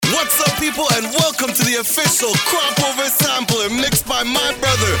What's up, people, and welcome to the official Crop Over Sampler mixed by my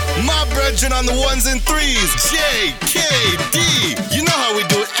brother, my brethren on the ones and threes, JKD. You know how we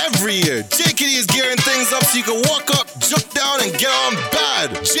do it every year. JKD is gearing things up so you can walk up, jump down, and get on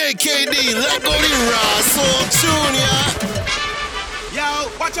bad. JKD, let go the raw soul tune, yeah.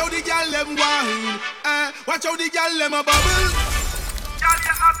 Yo, watch how the girl them wine, watch how the girl them a bubble. Girl,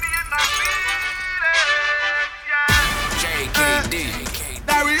 you happy in my feelings, yeah. JKD.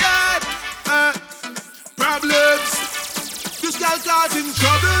 Darian, problems. This girl causing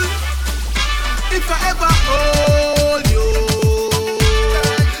trouble. If I ever hold you,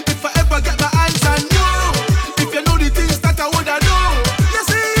 if I ever get my hands on you, if you know the things that I woulda do, you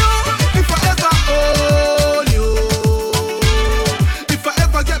see you. If I ever hold you, if I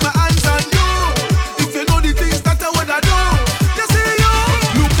ever get my hands on you, if you know the things that I woulda do, you see you.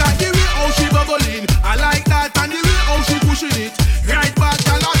 Look at the way how she bubbling, I like that, and the way how she pushing it. Right back,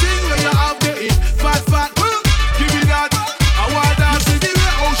 tell her thing when you have the it. Fat, give me that. I want that. See the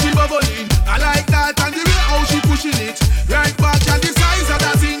way how she bubbling, I like that, and the way how she pushing it. Right back, and the size of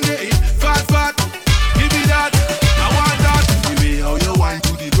that thing the it. Fat, give me that. I want that. The way how you wind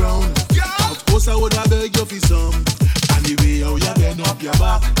to the ground, of course I would have beg you for some. And the way how you bend up your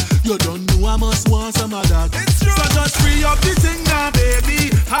back, you don't know I must want some of that. So just free up the thing now, baby.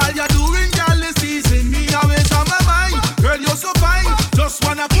 All you doing, girl, is teasing me away from my mind. Girl, you're so fine. Just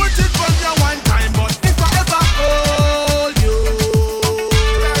wanna put it on you one time. But if I ever hold you,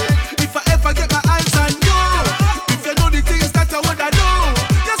 if I ever get my hands on you, if you know the things that I woulda do,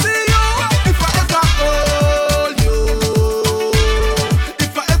 you see you. If I ever hold you,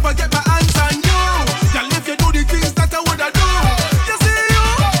 if I ever get my hands on you, girl, if you know the things that I woulda do, you see you.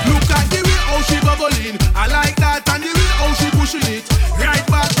 Look at the way how she bubbling, I like that, and the way how she pushing it. Right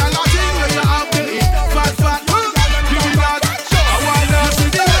back, tell her thing when you have the it. Fat, give me that. I wanna see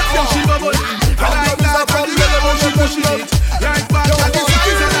the way how she bubbling, I like that, and the way how she pushing it. Right back, and the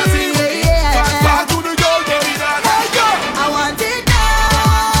size of that thing. Fat, to the girl, give me that. I want it now,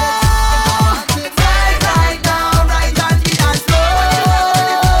 right now, right on the dance floor.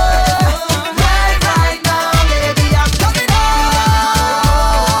 Right now, baby, I'm coming on.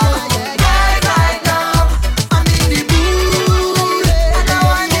 Right now, I'm in the mood, and I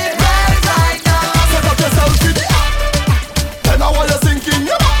want it right now. Set up yourself to the act. Then I want you sink in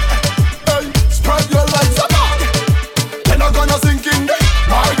your back. Hey, spread your legs apart. Then I'm gonna sink in there.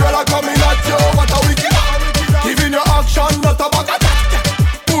 My girl are coming at you, what a wicked act. Giving your action, not a back attack.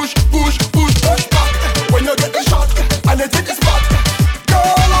 Push back. When you get the shot, and it hit the spot. Girl,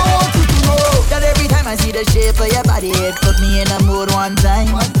 I want you to know. That every time I see the shape of your body, it put me in a mood one time.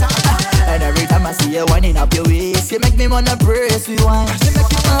 And every time I see you winding up your waist, you make me wanna brace rewind.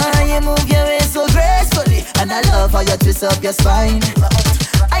 You move your waist so gracefully, and I love how you twist up your spine.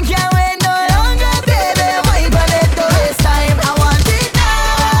 I can't wait no longer, baby. Wipe on it to waste time. I want it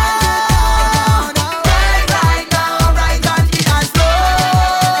now, right now, right on the dance floor.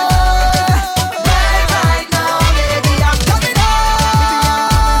 Right now, baby, I'm coming home.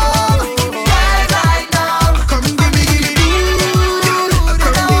 Right now, Come give me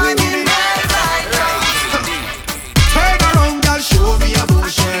and I want it right now. Turn around, girl, show me a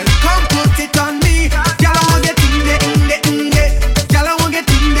motion. Come put it on me. Girl, I wanna get in there. Girl, I wanna get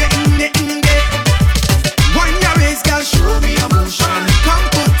in there. When you raise, girl, show me a motion. Come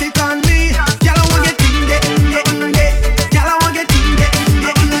put it on me. Girl, I wanna get in there. Girl, I wanna get in there.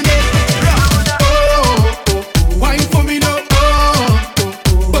 Oh, wine for me now.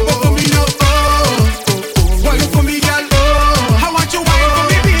 Bubble for me now. Wine for me, girl. How want you wine for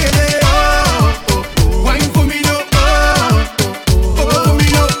me, baby? Wine for me now. Bubble for me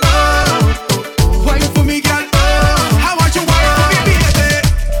now. Wine for me, girl. How want you wine for me, baby?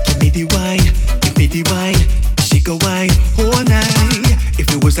 Give me the wine, shake a wine all night. If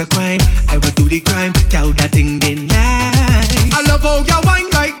it was a crime, I would do the crime. Tell that thing then night. I love how you wine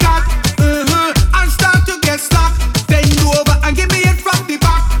like that, and start to get stuck. Bend over and give me it from the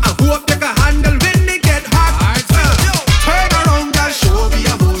back. I hope you can handle when it get hot. Turn around, girl, show me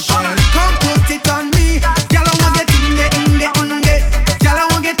a motion. Come put it on me, girl, I wanna get in there. Girl, I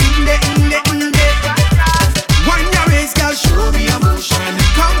wanna get in there. When you raise, girl, show me a motion.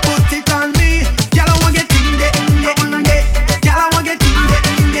 Come put it on me, girl, I wanna get in there. Girl, I wanna get in there.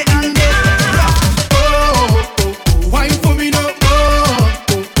 Oh, wine for me now.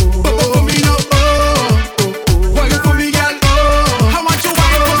 Bubble for me now. Wine for me, girl. How much you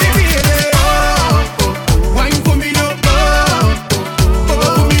wine for me, baby? Wine for me now.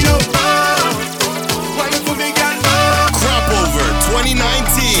 Bubble for me now. Wine for me, girl. Crop Over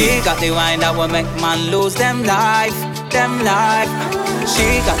 2019. She got the wine that will make man lose them life. She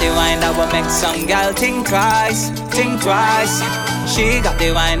She got the wine that will make some gal think twice, think twice. She got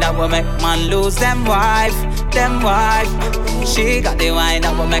the wine that will make man lose them wife, them wife. She got the wine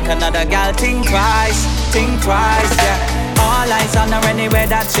that will make another gal think twice, yeah. All eyes on her anywhere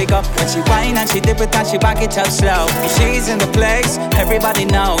that she go. When she whine and she dip it and she back it up slow. If she's in the place, everybody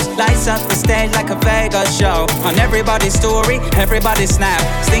knows. Lights up the stage like a Vegas show. On everybody's story, everybody snap.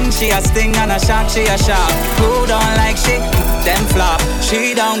 Sting she a sting and a shot she a shot. Who don't like she, then flop.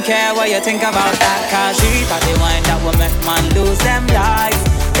 She don't care what you think about that, cause she got the wine that will make man lose them life,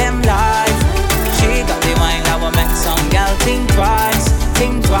 them life. She got the wine that will make some gal think twice,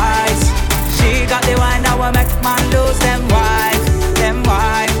 think twice. She got the wine that will make man lose them wife, them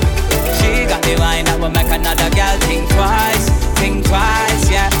wife. She got the wine that will make another girl think twice,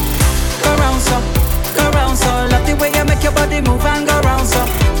 yeah. Go round so, love the way you make your body move and go round so,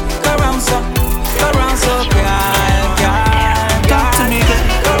 girl, talk to me, girl.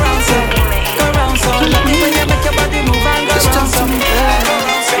 Go round so, love the way you make your body move and go round so,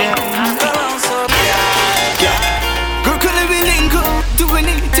 Girl, could I be link up? Do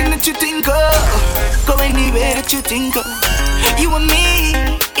anything that you think of. Go anywhere that you think of. You and me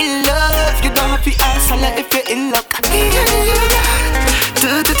in love. You don't have to ask a lot if you're in love.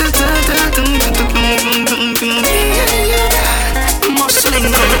 Must link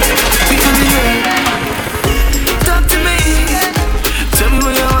up. Talk to me. Tell me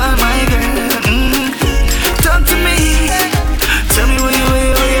where you are, my girl. Talk to me. Tell me where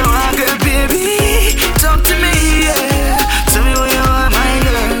you are, girl, baby. Talk to me, yeah. Tell me where you are, my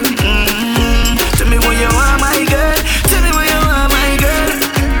girl. Tell me where you are, my girl. Tell me where you are, my girl.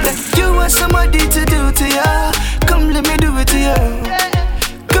 You want somebody to do to you. Come let me do it to you.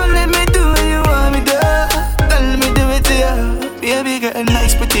 Come let me do what you want me to. Come let me do it to you. Baby girl,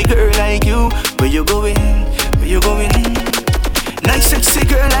 nice pretty girl like you. Where you going? Where you going? Nice sexy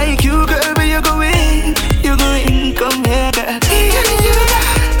girl like you, girl. Where you going? You going? Come here, girl.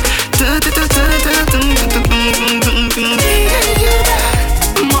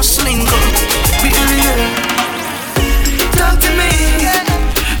 Muslim girl, baby girl. Talk to me.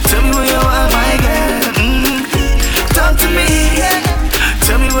 Tell me where you are, my girl. Talk to me.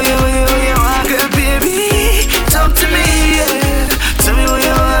 Tell me where you are, girl, baby. Talk to me, yeah. Tell me where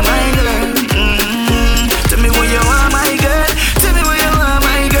you are, my girl. Tell me where you are, my girl. Tell me where you are,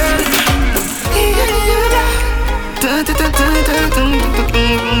 my girl.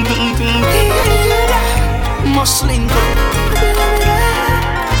 Muslim girl.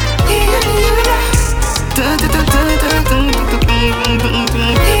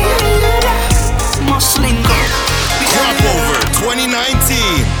 Muslim girl. Crop Over 2019.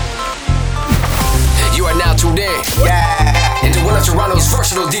 You are now tuned in. Yeah. Into one of Toronto's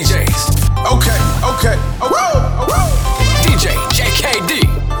versatile DJs. Okay. DJ JKD.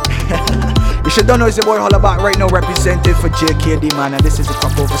 You should don't know it's your boy Hollaback right now, represented for JKD, man. And this is the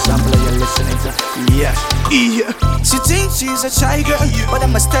Crop Over sampler you're listening to. Yeah. She thinks she's a shy girl, but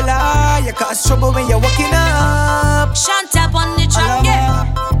I'm a Stella. You cause trouble when you're walking up. Shant up on the track, yeah.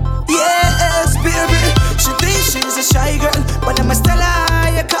 Yes, baby. She thinks she's a shy girl, but I'm a Stella.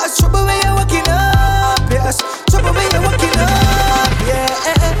 You cause trouble when you're walking up. Yes, trouble when you're walking up. Yeah,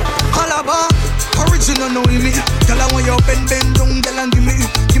 Hollaback, original know me. Girl, I want you bend down, girl, and give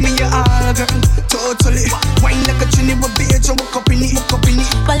me your all, girl. Totally. Wine like a trinity with beach, and walk up in it.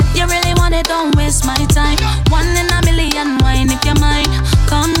 Well, if you really want it, don't waste my time. 1 in a million, wine if you're mine.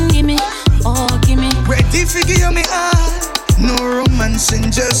 Come give me, oh give me. Ready for give me all. No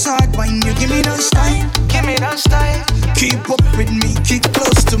romancing, just hard wine. You give me that style. Keep up with me, keep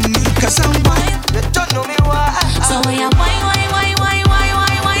close to me, cause I'm wild. You don't know me why. So we are wine.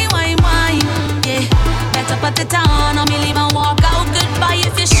 Yeah, better put it on or me leave and walk out. Goodbye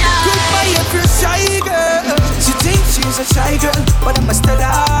if you're shy. Goodbye if you're shy, girl. She thinks she's a shy girl, but I'm a Stella.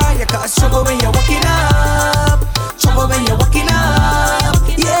 You cause trouble when you're walking up.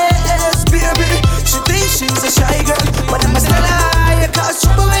 Yes, baby. She thinks she's a shy girl, but I'm a Stella. You cause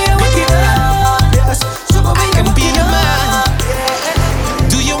trouble when you're walking up. Yes, trouble when you're walking up. Yeah.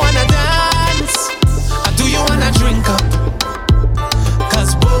 Do you wanna dance? Or do you wanna drink up?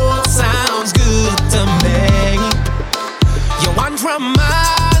 Cause both sounds good to me. You want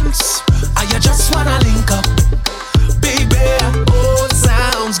romance? Or you just wanna link up? Baby, both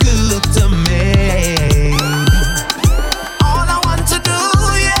sounds good to me. All I want to do,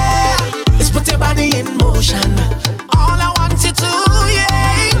 yeah, is put your body in motion. All I want you to,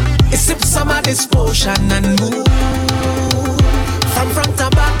 yeah, is sip some of this potion and move from front to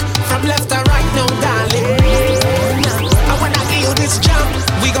back, from left to right, no darling. I wanna give you this jump.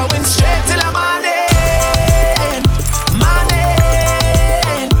 We going straight till the morning.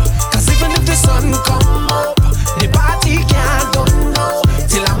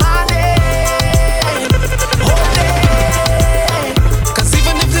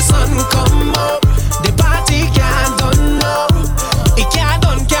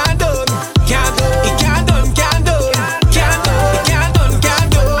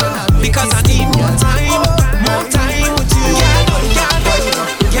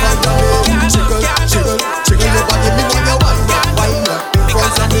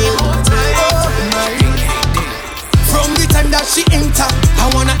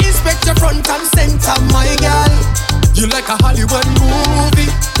 like a Hollywood movie.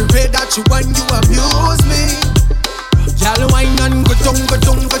 The way that you whine, you amuse me. Y'all whine and go down,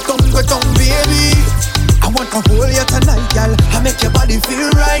 baby. I want to hold you tonight, y'all. I make your body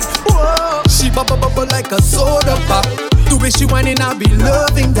feel right. Whoa. She bubble like a soda pop. The way she whining, I be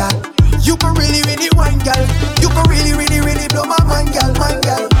loving that. You can really whine, girl. You can really blow my mind, girl,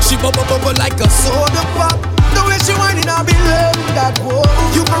 She bubble like a soda pop. The way she whining, I be loving that. Whoa.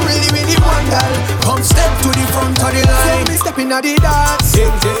 You can really whine, girl. Come step to the front of the line. So me stepping at the dance.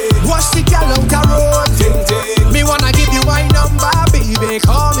 Watch the girl out the road. Me wanna give you my number, baby.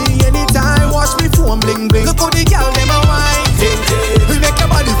 Call me anytime. Watch me phone bling bling. Look how the girl them a wine. We make your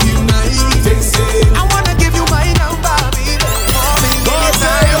body feel nice. I wanna give you my number, baby. Call me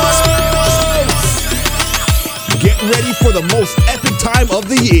anytime. Get ready for the most epic time of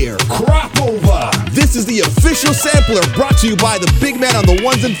the year. Crop Over. This is the official sampler brought to you by the big man on the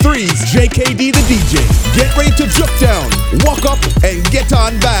ones and threes, JKD the DJ. Get ready to jump down, walk up, and get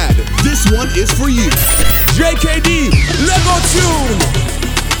on bad. This one is for you. JKD, Lego Tune.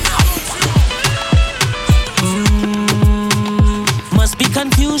 Must be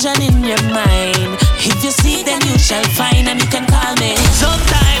confusion in your mind. If you see, then you shall find, and you can call me.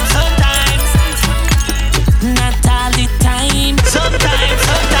 Sometimes. Not all the time. Sometimes.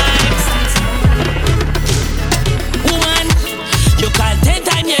 Woman, you called 10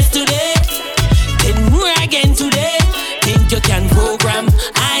 times yesterday, 10 more again today. Think you can program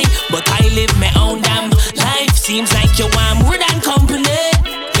but I live my own damn life. Seems like you want more than company.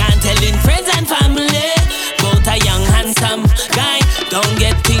 Can't tell in friends and family about a young handsome guy. Don't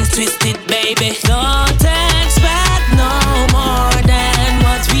get things twisted, baby. Don't expect no more than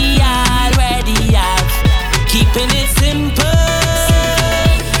what we already have. Keeping it simple.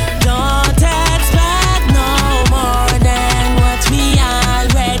 Don't expect no more than what we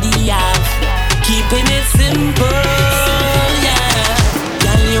already have. Keeping it simple, yeah.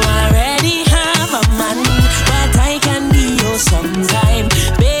 Girl, you already have a man, but I can be yours sometime.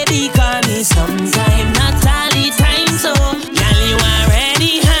 Baby, call me sometime, not all the time. So, girl, you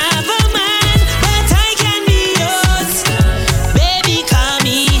already have a man, but I can be yours. Baby, call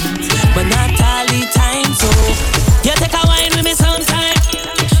me, but not all the time. So, you take a wine with me sometime.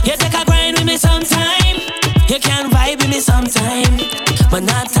 You take a grind with me sometime. You can vibe with me sometime, but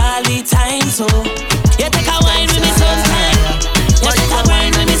not all the time. So, you take a wine with me sometime. You take a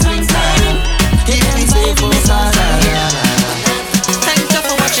grind with me sometime. You can vibe with me sometime. Thank you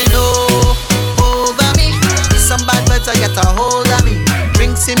for watching over me. Some bad words I get a hold of me.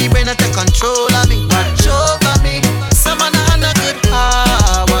 Drinks in me brain I take control of me. Watch over me. Someone on a good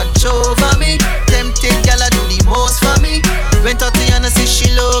heart. Watch over me. Tempted girl I do the most for me. Went out to Hennessy, she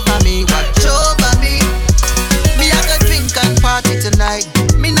over me. Watch over me. Me I go drink and party tonight.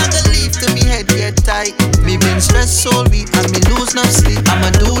 Me not gonna leave till me head get tight. Me been stressed all week and me lose no sleep. I'ma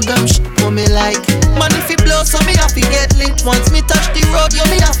do them shit for me like. Man if it blow so me have to get lit. Once me touch the road, yo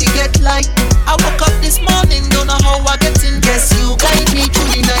me have to get light. I woke up this morning, don't know how I get in. Guess you guide me through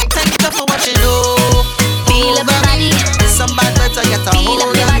the night. Thank you for watching. Feel everybody. Some bad words I get a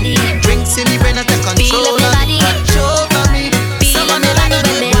hold of me. Drinks in me brain I take control of me. Watch over me. Someone that I know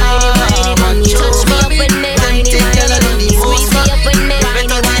do it. Touch me up with me. Tempted girl I do the most for me. Went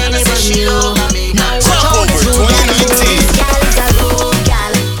out to Hennessy, she over me. Crop Over 2019. Gal is a road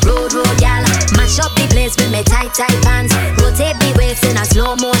gal. Mash up the place with me tight pants. Rotate the waist in a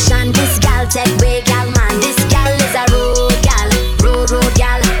slow motion. This gal take way gal man. This gal is a road gal.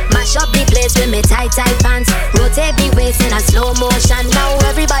 Mash up the place with me tight pants. Rotate the waist in a slow motion. Now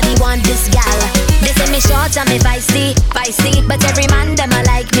everybody want this gal. They say me short and me feisty. But every man them a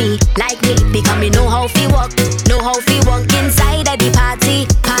like me. Because me know how fi walk inside of the party.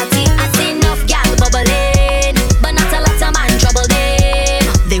 I see enough gal bubbling, but not a lot of man trouble them.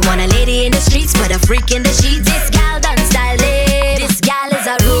 They want a lady in the streets, but a freak in the sheets. This gal done styling. This gal is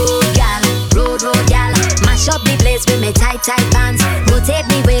a road gal. Mash up the place with me tight pants. Rotate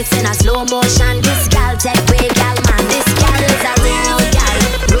me waist in a slow motion. This gal take way gal man. This gal is a road gal.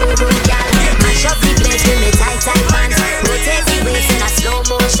 Mash up the place with me tight pants. Rotate me waist in a slow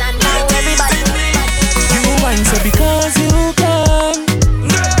motion. Now everybody. You want so because you can.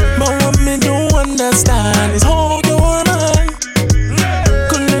 But what me don't understand is hold your mind.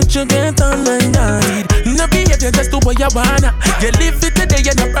 Couldn't let you get on my night. No behavior just do what you wanna. You live it today,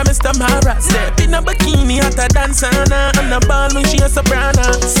 you don't promise tomorrow. Step in a bikini at a dance and a ball when she a soprano. Na.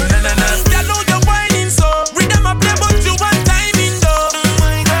 You know you're whining so. Rhythm a play but you want timing though. Oh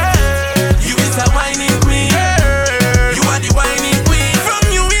my God, you is a whining queen. You are the whining queen. From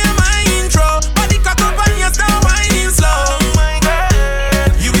you hear my intro, body cock up and you start whining slow. Oh my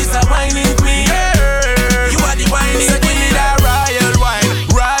God, you is a whining queen. You are the whining queen.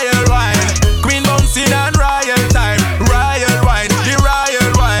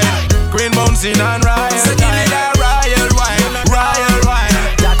 bouncing and royal. So give me that royal wine, royal wine.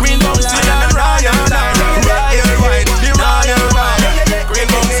 Queen bouncing and royal wine, royal wine, the royal wine. Queen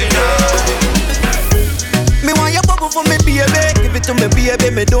bouncing and. Me want your bubble for me, baby. Give it to me, baby.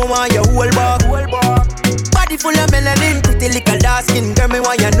 Me don't want your whole bar. Body full of melanin, pretty little dark skin, girl. Me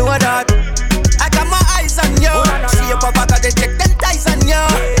want you know that. I got my eyes on you. See your papa got the check them ties on you.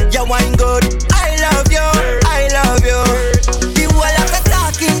 You wine good. I love you. I love you. The whole of the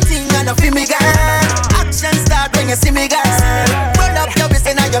talking thing and the feel me girl. Action start when you see me girl. Roll up your waist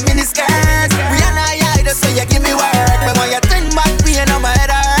and your mini skirts. We and I so you give me word. But when you turn back, we ain't on my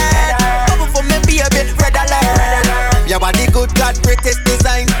head. Come for me, be a bit red alert. Your body good, got greatest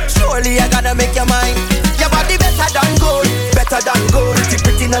design. Surely I gotta make your mind. Your body better than gold, better than gold.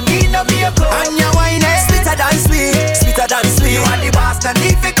 Pretty no need no makeup. And your wine is sweeter than sweet, sweeter than sweet. You are the boss, and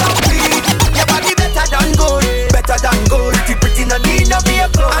if it complete. Your body better than gold, better than gold. Pretty no need no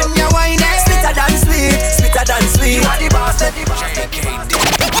makeup. And your wine is sweeter than sweet, sweeter than sweet. You are the boss, and the boss.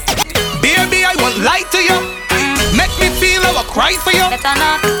 Baby, I won't lie to you. Make me feel I will cry for you.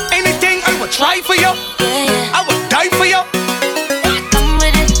 Anything I will try for you. I will die for you.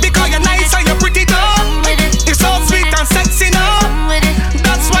 Because you're nice and you're pretty too. You're so sweet and sexy now.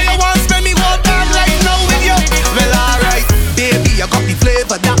 That's why I want to spend me whole time like now with you. Well, alright, baby, I got the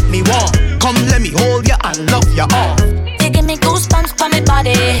flavor that me want. Come, let me hold you and love you all. You give me goosebumps for me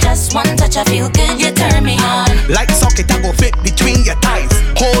body. Just one touch, I feel good, you turn me on. Like socket, I go fit between your thighs.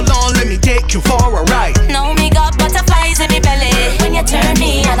 Hold on, let me take you for a ride. Know me got butterflies in me belly. When you turn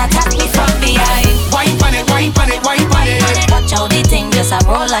me and attack me from behind. Wine pan it, wine pan it, wine pan it. Watch how the thing just a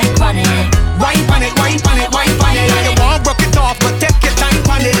roll like running. Wine pan it, wine pan it, wine pan it. You won't broke it off, but take your time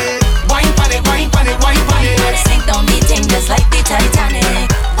pan it. Wine pan it, wine pan it, wine pan it. Sink down the thing just like the Titanic.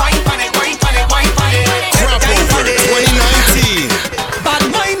 Wine pan it, wine pan it, wine pan it. Crop over 2019. Bad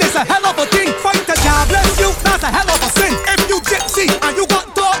mind is a hell of a thing. Fight the job, bless you, that's a hell of a sin. If you gypsy and you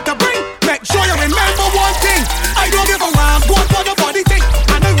got thought to bring, make sure you remember one thing. I don't give a rhyme, what nobody think.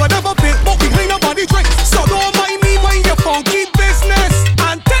 And I would never fit, but behind nobody drink. So don't mind me, mind your funky business.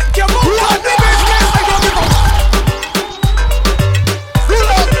 And take your move on the business. I don't give a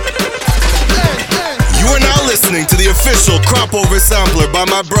You are now listening to the official Crop Over Sampler by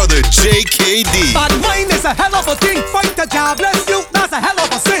my brother JKD. Bad mind is a hell of a thing. Fight the job, bless you, that's a hell of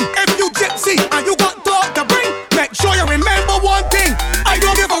a sin. If you gypsy and you got thought to bring, make sure you remember one thing. I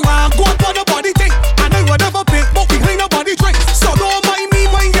don't give a rhyme, what nobody think. And I would never pick, but behind nobody drink. So don't mind me,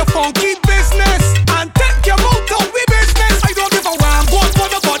 mind your funky business. And take your mouth out with business. I don't give a rhyme, what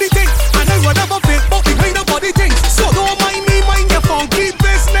nobody think. And I would never pick, but behind nobody think. So don't mind me, mind your funky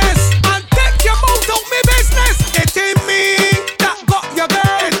business. And take your mouth out with business. It ain't me that got your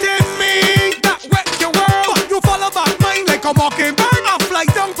girl. It ain't me that wreck your world. But you follow back mine like a mockingbird. I fly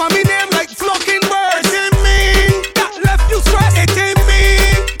down for me name like flocking birds. It ain't me that left you stressed. It ain't me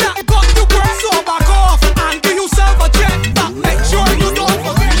that got you girl. So back off and give yourself a check. But make sure you don't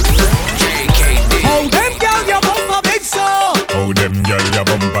forget. How them girl you bump a big soul. How them girl you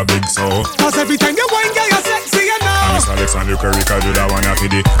bump a big soul. Cause every time you whine girl you're sexy you know. Miss Alexander Curry cause you the one after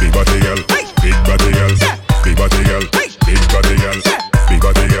the big body girl. Big body girl. Big body girl. Big body girl. Big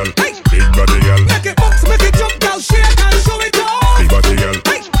body girl. Big body girl. Make it bounce, make it jump, girl, shake and show it off. Big body girl.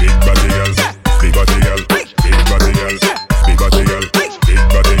 Big body girl. Big body girl. Big body girl. Big body girl. Big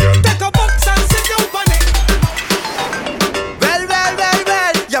body girl. Take a box and sit down on it. Well, well, well,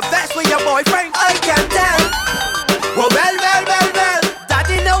 well. You're best with your boyfriend, I can tell. Well, well, well, well, well.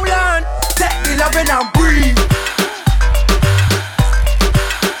 Daddy now learn. Take the loving and breathe.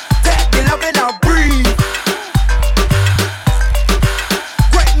 Take the loving and breathe.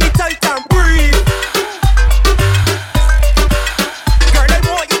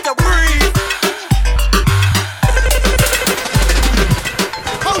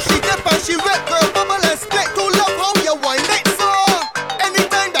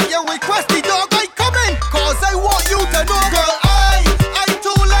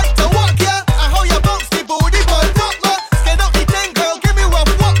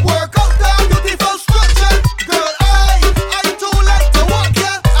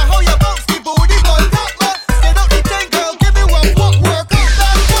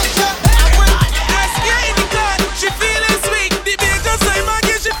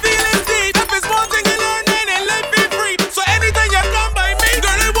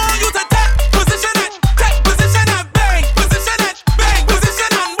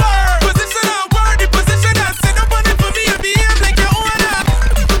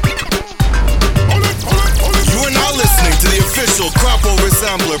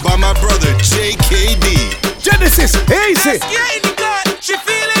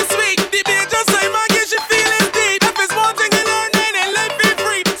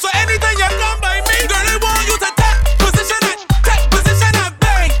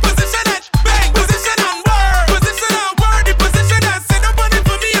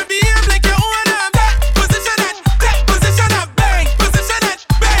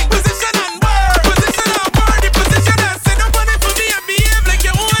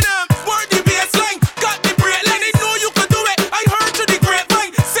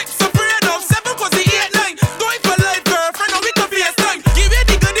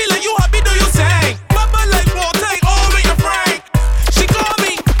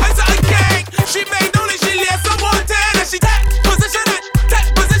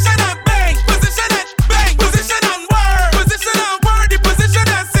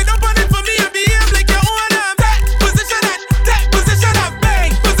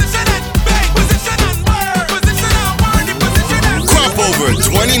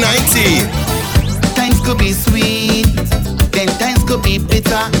 2019. Times could be sweet, then times could be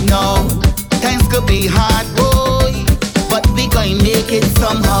bitter. No, times could be hard, boy, but we gonna make it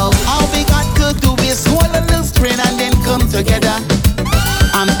somehow. All we got to do is hold a little string and then come together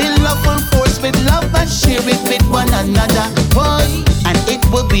and build love full force with love and share it with one another, boy. And it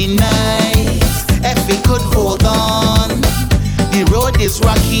would be nice if we could hold on. The road is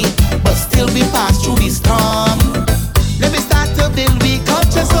rocky, but still we pass through the storm. Let me start to build we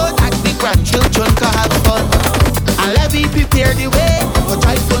culture so that we grandchildren can have fun. And let me prepare the way for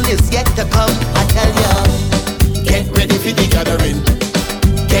joyfulness yet to come. I tell ya, get ready for the gathering.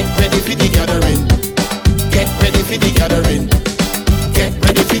 Get ready for the gathering. Get ready for the gathering. Get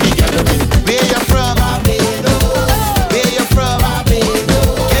ready for the gathering. Where you from? Barbados. Where you from?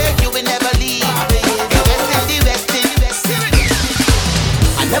 Barbados. Yeah, you will never leave. The West Indies.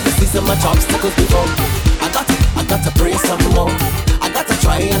 I never see so much obstacles before. I got to pray some more. I got to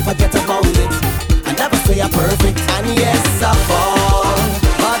try and forget about it. I never say I'm perfect, and yes I fall,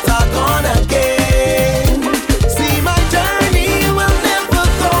 but I gone again. See my journey will never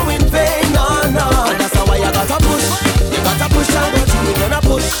go in vain, no, no. And that's why I gotta push. You gotta push and go through. We gonna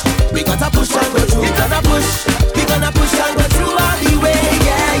push. We gotta push and go through. We gonna push. We gonna push and go through all the way,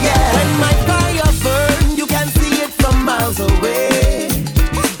 yeah, yeah. When my fire burn, you can see it from miles away.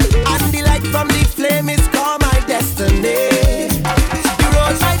 And the light from the flame is called my destiny. The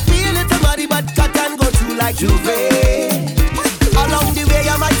road might feel it's muddy, but cut and go through like Juve. Along the way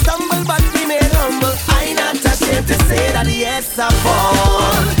I might stumble, but remain humble. I not ashamed to say that yes I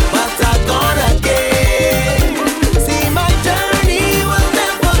fall, but I gone again. See my journey will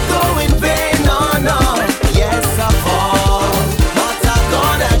never go in vain, no, no. Yes I fall, but I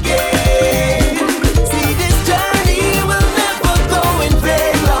gone again. See this journey will never go in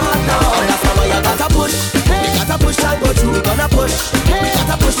vain, no, no. And that's why I gotta push. We gotta push and go through. We gonna push. We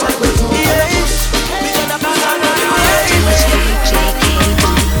gotta push and go through. Yeah. We gonna push and go through.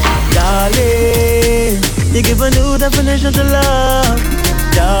 Darling, you give a new definition to love.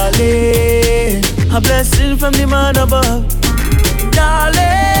 Darling, a blessing from the man above.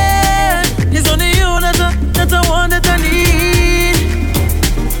 Darling, it's only you that I want, that I need.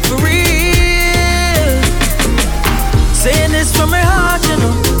 For real. Saying this from my heart, you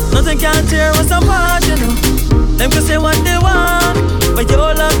know. Nothing can tear us apart, you know. Them can say what they want, but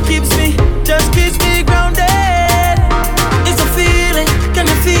your love just keeps me grounded. It's a feeling, can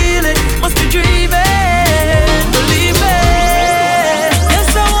you feel it? Must be dreaming, believe me.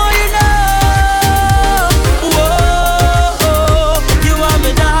 Yes, I want you know. Whoa, you are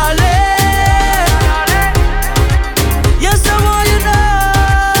my darling. Yes, I want you know.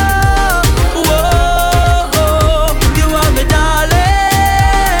 Whoa, you are my darling.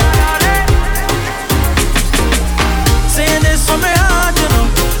 Saying this from my heart, you know.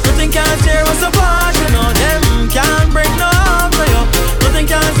 Nothing can tear us apart, you know. Them can't break no heart for you. Nothing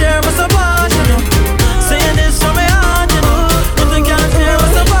can tear us apart, you know. Saying this from my heart, you know. Nothing can tear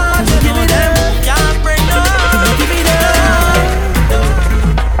us apart, you know. Them can't break no heart. Give me that.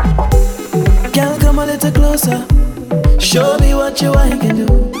 Girl, come a little closer. Show me what you want can do.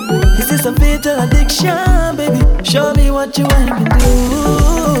 Is this a fatal addiction, baby? Show me what you want can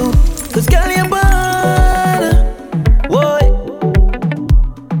do. Cause girl, you're bad. Whoa,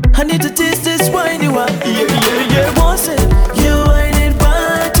 I need to taste this wine you want. Yeah, yeah, yeah. One sip, you wine it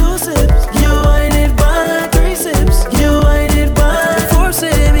by 2 sips. You wine it by 3 sips. You wine it by 4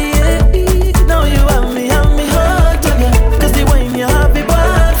 sips. Yeah. Now you have me hooked on ya. Cause the wine you have me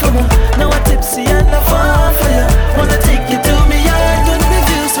bad for me. Now I'm tipsy and I fall for ya. Wanna take you to me yard, but me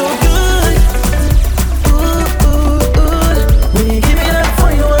feel so good. Ooh, ooh, ooh. When you give me that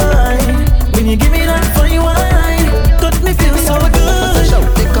fine wine, when you give me that fine wine, got me feel so good.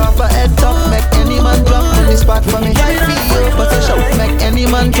 Take off a head top, make any man drop on the spot for me. Wifey, yo, but a shout, make any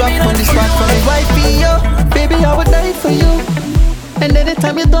man drop on the spot for me. Wifey, yo, baby, I would die for you. And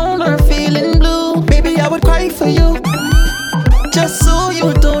anytime you're down or feeling blue, baby, I would cry for you. Just so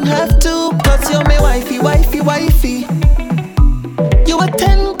you don't have to, cause you're my wifey, wifey, wifey. You a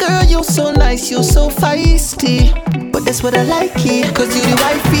 10 girl, you're so nice, you're so feisty. But that's what I like here, cause you the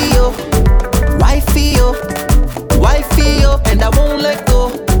wifey, yo. Wifey, yo. Wifey, yo. And I won't let go.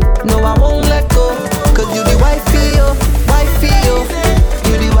 No, I won't let go. Cause you the wifey, yo. Wifey, yo.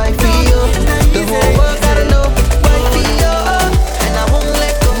 You the wifey, yo. The whole world gotta know. Wifey, yo. And I won't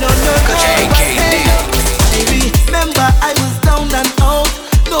let go. No, no, no. JKD. Remember I was down and out.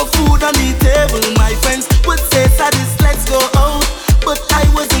 No food on the table. My friends would say, Sadis, let's go out. But I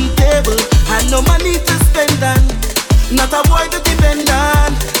wasn't able. Had no money to spend on. Not a boy to depend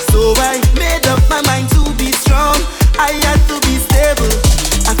on. So I made up my mind to be strong. I had to be stable.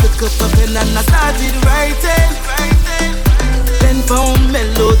 Pick up a pen and I started writing. Then found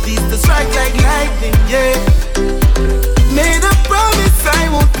melodies to strike like lightning, yeah. Made a promise I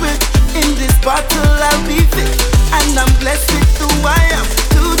won't quit. In this battle I'll be fit. And I'm blessed with who I am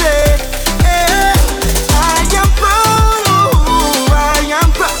today. Yeah. I am proud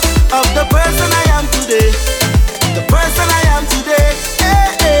of the person I am today. The person I am today.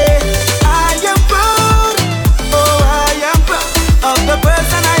 I am proud. Oh, I am proud of the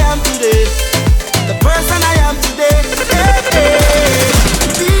person I am today. The person I am today.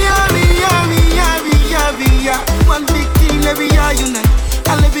 Via. One big team, every year unite.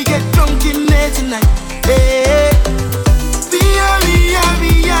 And let me get drunk in there tonight. Via.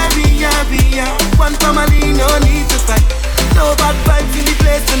 One family, no need to fight. No bad vibes in the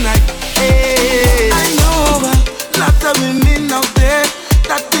place tonight. I know a lot of women out there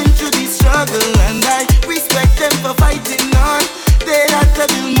that been through the struggle, and I respect them for fighting on. They had to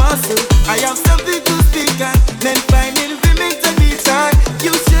build muscle. I have something to speak on. Men finding women to be time.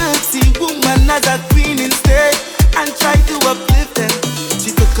 You should see woman as a queen instead, and try to uplift them. She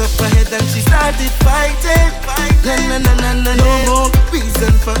took up her head and she started fighting. No more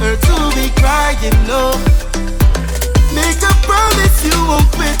reason for her to be crying, no. Make a promise you won't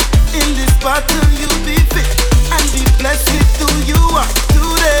quit. In this battle you'll be fit. And be blessed with who you are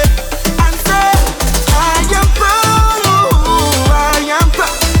today. And so I am proud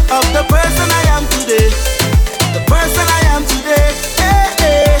of the person I am today. The person I am today.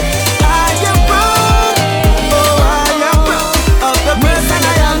 I am proud. Oh, I am proud of the person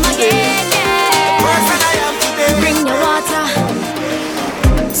I am today. The person I am today. Bring your water.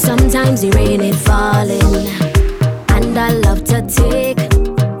 Sometimes the rain is falling, and I love to take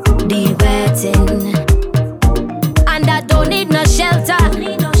the wetting. And I don't need no shelter,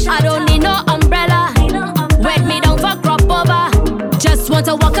 I don't need no umbrella. Wet me down for crop over. Just want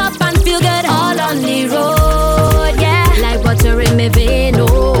to walk up and feel good all on the road, yeah. Like water in my vein,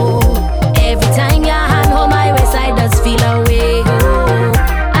 oh. Every time your hand hold my waist, I just feel away, oh.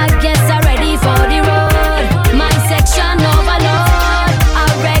 I guess I'm ready for the road. My section overload.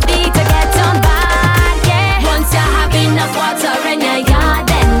 I'm ready to get on back, yeah. Once you have enough water in your yard,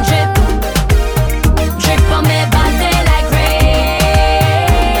 then drip. Drip on my body like rain.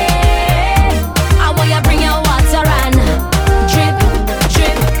 I want you bring your water and drip,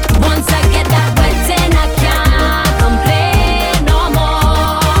 drip. Once I get that wet in, I can't complain no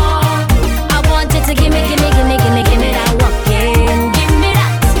more. I want you to give me that walking. Give me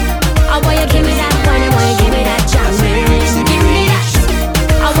that. I want you give me that one, I want you give me that jamming. Give me that.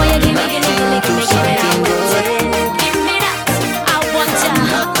 I want you give me that wetting. Give me that. I want you give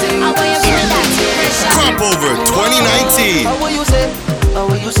me that pressure. Crop Over 2019. How will you say? How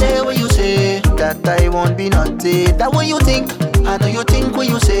will you say? What you say? That I won't be naughty. That what you think? I know you think what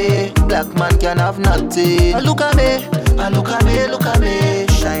you say. Black man can have nothing. Look at me, look at me, look at me.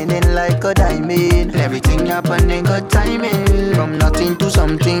 Shining like a diamond. Everything happening good timing. From nothing to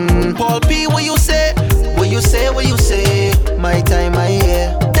something. Paul P, what you say? What you say? What you say? My time, I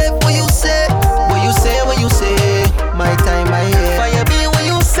hear. Dave, what you say? What you say? What you say? My time, I hear. Fire B, what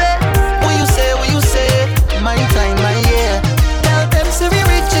you say? What you say? What you say? My time, I hear. Tell them say we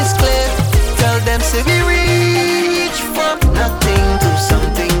reach is clear. Tell them say we reach from nothing to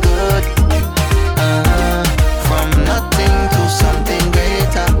something good. From nothing to something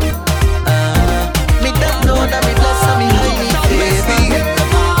greater. Me them know that me blessed and me highly favored.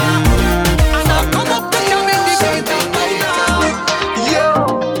 And I come up to something greater. Yo,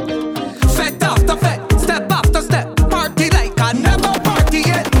 fed after fed, step after step, party like I never party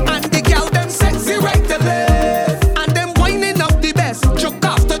yet. And the girl them sexy right to left, and them winding up the best, joke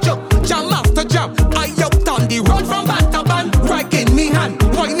after joke, jam after jam. I out on the road from band to band, right in me hand,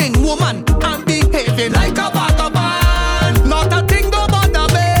 whining woman, and behaving like a vagabond. Not a thing don't bother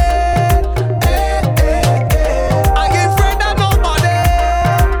me. I ain't afraid of nobody.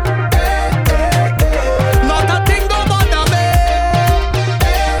 Not a thing don't bother me.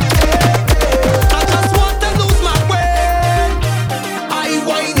 I just want to lose my way. I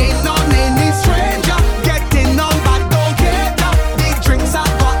whining on any stranger, getting on but don't care. The drinks I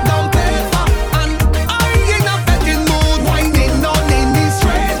got don't pay for, and I in a betting mood. Whining on any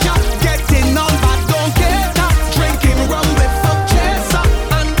stranger, getting on but don't care. Drinking rum with fuck chaser,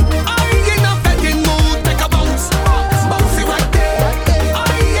 and I in a betting mood. Take a bounce, bounce it right there. I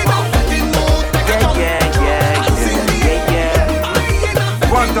in a betting mood. Take a bounce.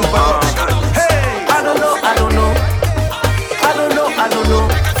 I don't know.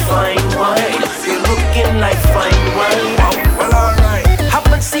 Fine wine, you're looking like fine wine. Well, alright.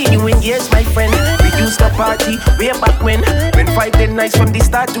 Haven't seen you in years, my friend. We used to party way back when fighting nice from the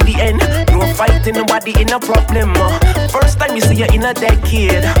start to the end. No fighting, nobody in a problem. First time you see you in a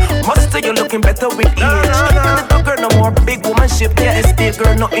decade. Must say you're looking better with age. And the girl no more big womanship. There is still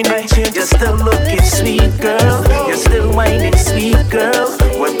girl, nothing ain't changed. You're still looking sweet, girl. You're still whining, sweet girl.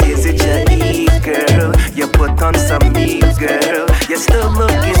 What is it you need, girl? You put on some meat, girl. You're still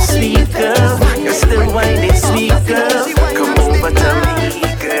looking sweet, girl. You're still whining, sweet girl. Come over to me,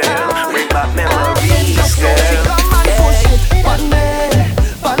 girl. Bring back memories, girl. One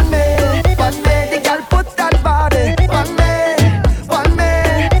me, the girl put that body. One me,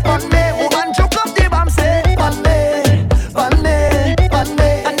 woman choke up the bam say. One me,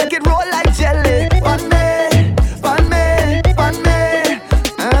 and make it roll like jelly. One me.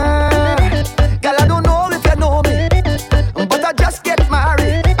 Girl, I don't know if you know me, but I just get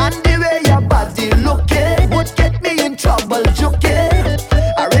married, and the way your body looking would get me in trouble joking.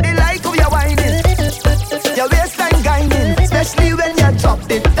 I really like how you're whining, your waistline guiding, especially when you drop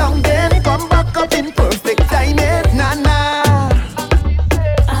it down. Then come back up in perfect timing. Nah.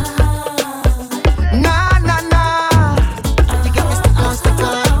 You got me stuck on.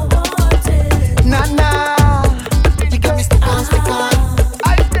 Nah. You got me stuck on.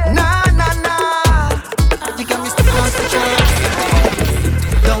 Nah. You got me stuck on.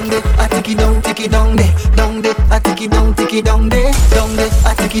 Down there, I take it down, take it down there. Down there, I take it down, take it down there. Down there,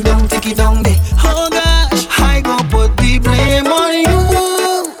 I take it down, take it down there. Oh gosh, I gon' put the blame on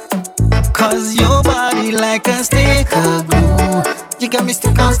you, 'cause your body like a stick of glue. You got me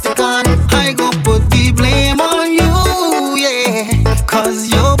stick on. I gon' put the blame on you, yeah, 'cause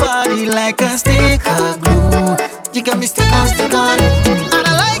your body like a stick of glue. You got me stick on. And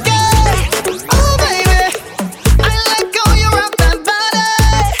I like it, oh baby. I like how you rock that body.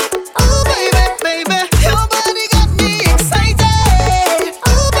 Oh baby, your body got me excited.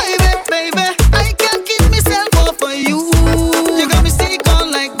 Oh baby, I can't keep myself off of you. You got me stick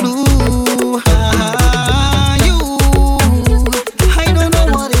on like glue. You, I don't know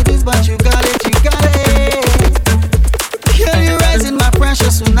what it is, but you got it. Girl, you're rising my pressure,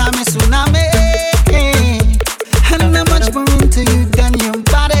 tsunami. And I'm much more into you than your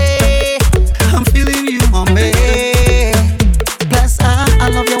body. I'm feeling you on me. Plus, I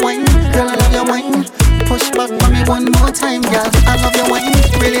love your wine, girl, I love your wine. Push back for me one more time, girl. I love your wine,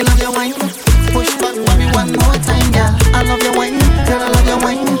 really love your wine. Push back for me one more time, girl. I love your wine, girl, I love your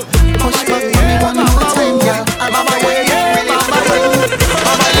wine. Push back for me one more time, girl. I love your wine, really love your wine.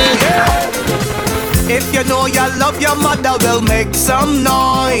 If you know you love your mother, well, make some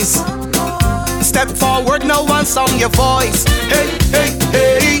noise. Step forward now and song your voice.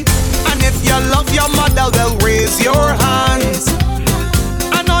 Hey. And if you love your mother, well, raise your hands.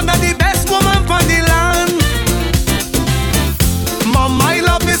 And honor the best woman from the land. Mom, my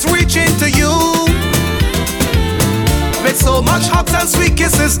love is reaching to you with so much hugs and sweet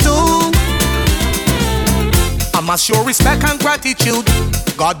kisses too. I must show respect and gratitude.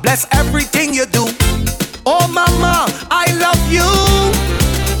 God bless everything you do. Oh mama, I love you.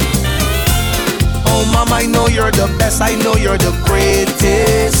 Oh mama, I know you're the best, I know you're the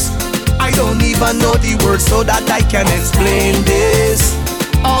greatest. I don't even know the words so that I can explain this.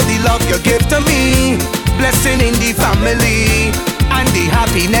 All the love you give to me, blessing in the family, and the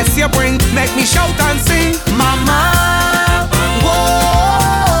happiness you bring, make me shout and sing. Mama,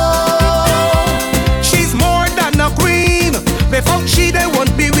 whoa, she's more than a queen. Before she, they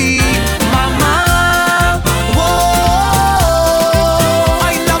won't be weak. Mama,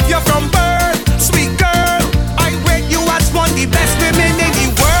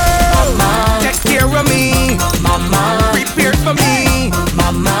 prepared for me,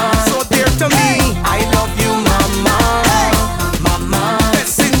 mama. So dear to me, I love you, mama. Mama,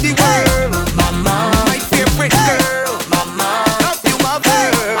 best in the world, mama. My favorite girl, mama. Love you, my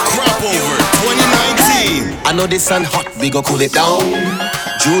girl. Crop over 2019. I know this sun hot, we go cool it down.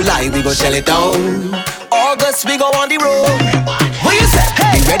 July, we go shell it down. August, we go on the road. What you say?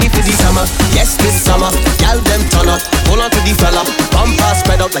 Hey, be ready for the summer. Yes, this summer. Gal, them turn up. Hold on to the fella. Bumper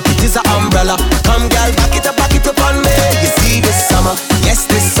spread out like it is an umbrella. Come, gal, back it up on me. You see this summer. Yes,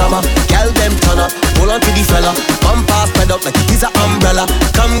 this summer. Gal, them turn up. Hold on to the fella. Bumper spread out like it is an umbrella.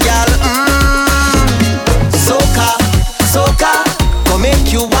 Come, gal, Soca, go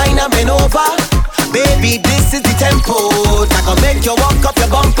make you wine and bend over. Baby, this is the tempo. That go make you walk up your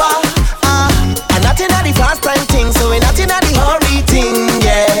bumper. And not in the fast time thing, so we're not in the hurry thing,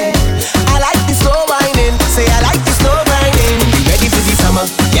 yeah. I like the slow whining, say I like the slow grinding. Be ready for the summer,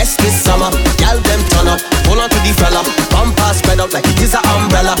 yes this summer. Gal them turn up, hold on to the fella. Bumper spread out like it is an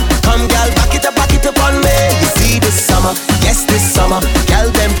umbrella. Come gal, back it up on me. You see this summer, yes this summer.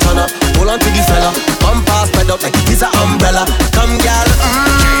 Gal them turn up, hold on to the fella. Bumper spread out like it is an umbrella.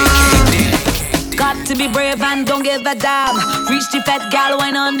 them don't give a damn. Reach the fat gal,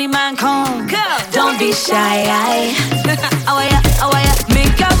 wine on the man come. Don't be shy. How are ya?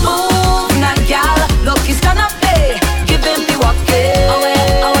 Make a move, now gal. Look, he's stand up there. Give him the walk. How are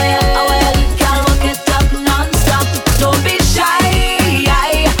ya? Gal, walk it up non-stop. Don't be shy.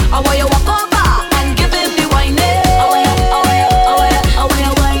 How are ya? Walk over and give him the wine. How are ya?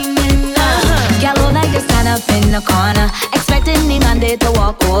 Whining. Gal, all night just stand up in the corner, expecting the man there to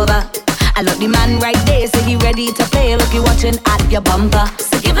walk over. I look the man right there, say he ready to play. Look, he watching at your bumper.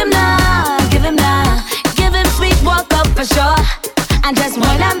 So give him now. Give him sweet walk up for sure. And just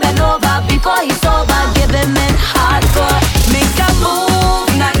while and bend over before he's sober. Give him in hardcore. Make a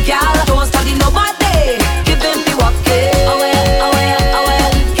move, now gal. Don't study nobody. Give him the walk. Oh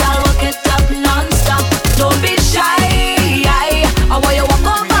well, gal, walk it up non-stop. Don't be shy. Oh well, you walk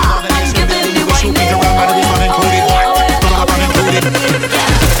over and give him the wine.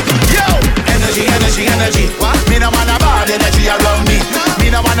 Energy. What? Me no want a bad energy around me.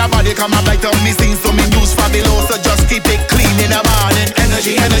 Me no want a body come up like me sing so me use fabulous. So just keep it clean in the morning.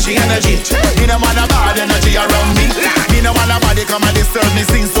 Energy. Me no want a bad energy around me. Me no want a body come and disturb me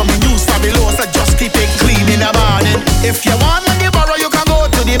sing so me use fabulous. So just keep it clean in the morning. If you want money borrow, you can go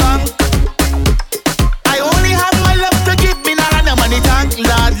to the bank. I only have my love to give me now and the money tank,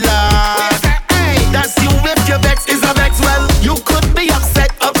 lad. Hey, that's you if your vex is a vex. Well, you could be upset.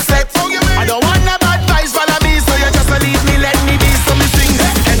 I don't want no bad vibes follow me, so you just leave me, let me be. So me sing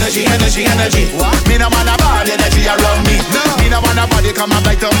energy. What? Me no want a bad energy around me. No. Me no want a body come up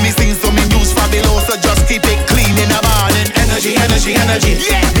like me sing, so me use fabulous. So just keep it clean in the morning. Energy.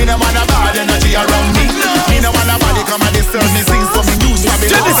 Yeah. Me no want a bad energy around me. No. Me no want a body come and disturb me sing, so me use fabulous.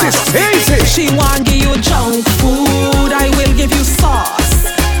 Genesis, easy. She want give you junk food, I will give you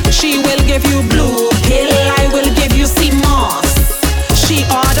sauce. She will give you blue pill, I will give you sea moss. She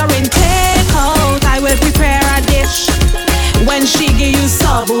ordering takeout, I will prepare a dish. When she give you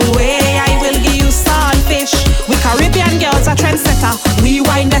Subway, I will give you saltfish. We Caribbean girls are trendsetter. We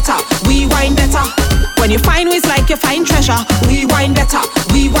wine better. When you find ways like you find treasure, we wine better.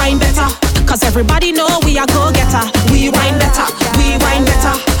 Cause everybody know we are go-getter. We wine better.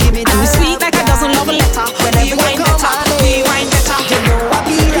 And we sweet like a dozen love letter. We wine better. You know I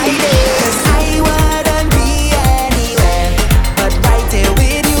be right there. Cause I wouldn't be anywhere but right there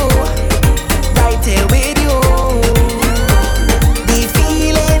with you. The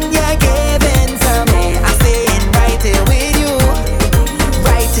feeling you're giving to me, I'm staying right there with you.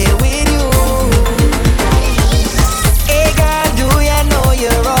 Hey girl, do you know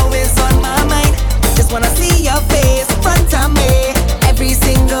you're always on my mind? Just wanna see your face in front of me every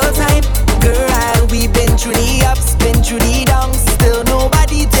single time. Girl, we've been through the ups, been through the downs, still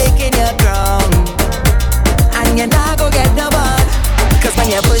nobody taking your crown. And you're not gonna get no one. Cause when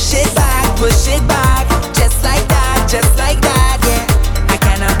you push it back, just like that, yeah. I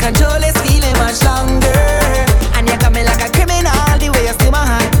cannot control this feeling much longer. And you're coming like a criminal, the way you steal my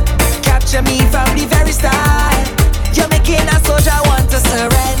heart. Capture me from the very start. You're making a soldier want to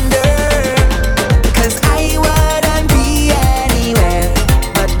surrender. Cause I wouldn't be anywhere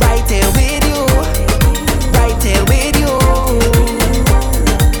but right there with you.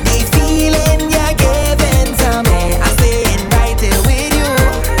 The feeling you're giving to me, I'm staying right there with you.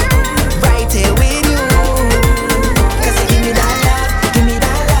 Cause you give me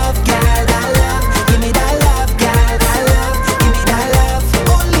that love, girl, that love. Give me that love, girl, that love. Give me that love,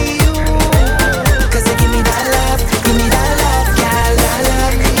 only you. Cause you give me that love, girl, that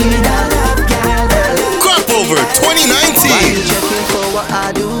love.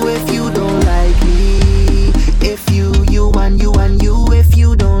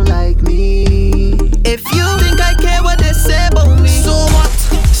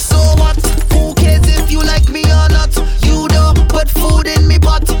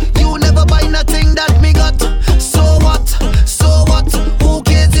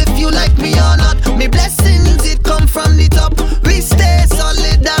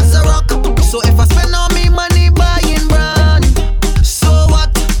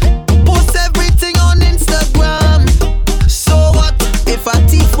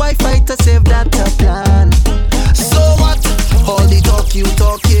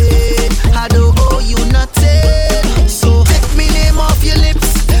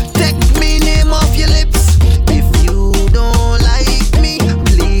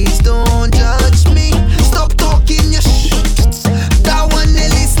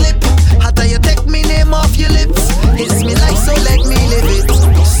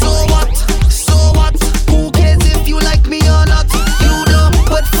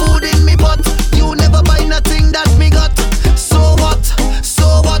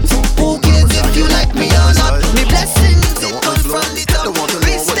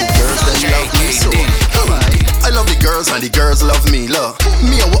 and the girls love me. Look,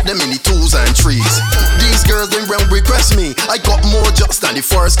 me I walk them in the 2s and 3s. These girls them round request me. I got more jokes than the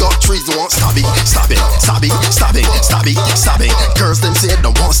forest got trees. They want stab it, stab it, stab it, stab it, stab it, stab it. Girls them say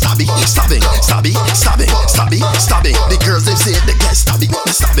they want stab it, stab it, stab it, stab it, stab it, stab it. The girls them say they get stab it,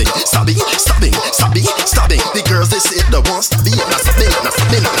 stab it, stab it, stab it, stab it, stab it. The girls they say they want stab it, stab it, stab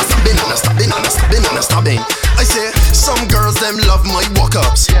it, stab it, stab it, stab it, stab it. I say some girls them love my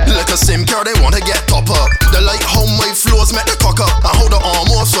walk-ups. Like a sim girl they wanna get top up. They like how my flows make the cock up. I hold the arm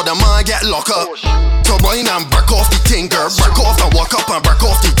off so the man get locked up. So wine and break off the thing, girl. Break off and walk up and break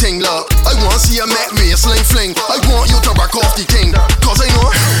off the thing, look. I want to see you make me a sling fling. I want you to break off the thing, cause I know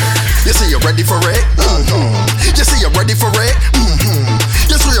you say you're ready for it. You say you're ready for it.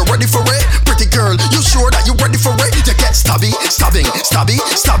 You say you're ready for it. Pretty girl, you sure that you're ready for it? You get stabby, stabbing, stabby,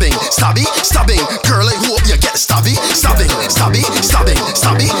 stabbing, stabby, stabbing. Girl, I hope you get stabby, stabbing, stabby, stabbing,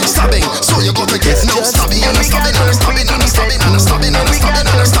 stabby, stabbing. So you got to get no stabby and a stabbing and a stabbing and a stabbing and a stabbing and a stabbing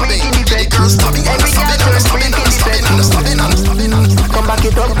and a stabbing. The girl stabbing and a stabbing and a stabbing and a stabbing and a stabbing and a stabbing and a stabbing. Come back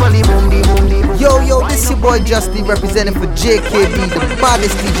it up on the boom, the boom, the boom. Yo, this your boy Justy representing for JKD, the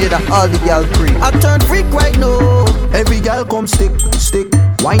baddest DJ that all the y'all free. I turn freak right now. Every girl come stick.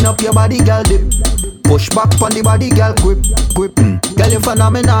 Wind up your body, girl dip. Push back on the body, girl grip. Girl you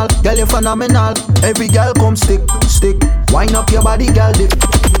phenomenal. Every girl come stick. Wind up your body, girl dip.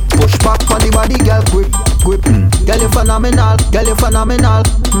 Push back on the body, girl grip. Girl you phenomenal.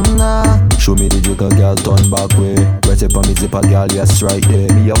 Show me the jigger, girl turn back way. Press it on me zipper, girl, yes right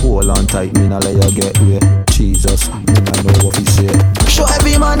there. Me a hold on tight, me not let you get way. Jesus, me not know what he say. Show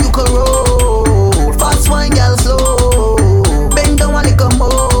every man you can roll. Fast wine, girl slow. Bend down and come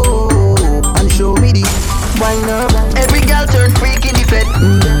more. And show me the wine up. Every girl turn freak in the fed.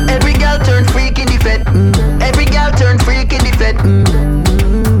 Every girl turn freak in the fed. Every girl turn freak in the fed.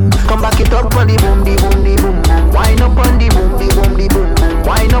 Come back it up on the boom, the boom, the boom. Wine up on the boom, the boom, the boom.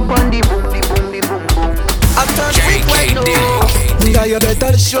 Wine up on the boom, the boom, the boom. I turn freak right now. Girl, you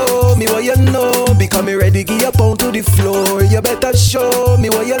better show me what you know. Because me ready give your pound to the floor. You better show me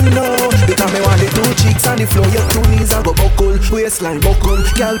what you know. Because me want the 2 cheeks on the floor. Your 2 knees and go buckle, waistline buckle.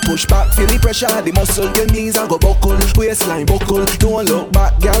 Girl push back, feel the pressure, the muscle. Your knees and go buckle, waistline buckle. Don't look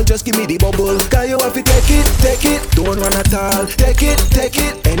back, girl, just give me the bubble. Cause you have to take it, don't run at all. Take it,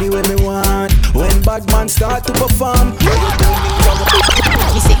 anywhere me want. When bad man start to perform.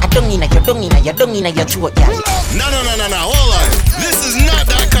 You say I don't need your throat, girl. No, hold on. This is not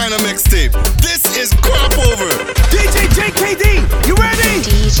that kind of mixtape. This is crop over. DJ JKD, you ready?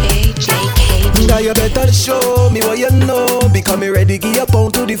 DJ JKD. Now you better show me what you know. Because me ready give your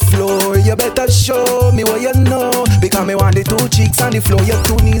pound to the floor. You better show me what you know. Because me want the 2 cheeks on the floor. Your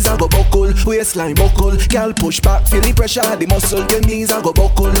 2 knees and go buckle, waistline buckle. Girl push back, feel the pressure, the muscle. Your knees and go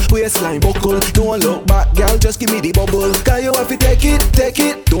buckle, waistline buckle. Don't look back, girl, just give me the bubble. Cause you have to take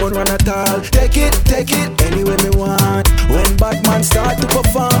it, don't run at all. Take it, anywhere me want. When bad man start to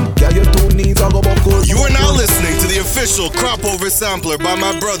perform, girl, your 2 knees and go buckle. You are now listening to the official crop over sampler by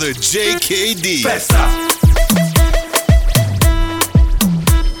my brother JKD. Festa.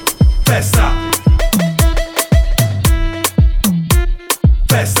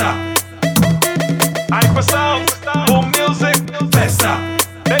 Hyper sound, boom music. Festa.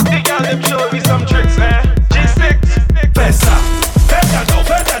 Let the girl them show me some tricks, man. G6. Festa. Festa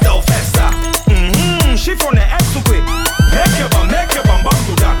do, festa. She from the X to quick. Make your bum back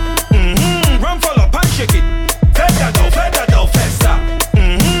to that. Run follow pan shake it. Festa do, festa.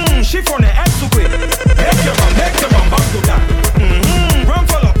 She from the X to quick. Make your bum back to that. Run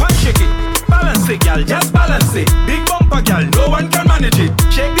follow pan shake it. Balance it, girl, just balance it. Big bumper, girl, no one can manage it.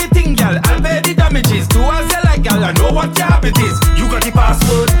 Shake the thing, girl, I'll pay the damages. Do as you like, girl, I know what your habit is. You got the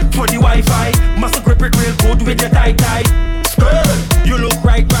password for the Wi-Fi. Must grip it real good with your tight. Skirt, you look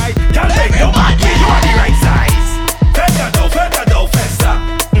right. Girl, take your body, you are the right size. Festa do, festa.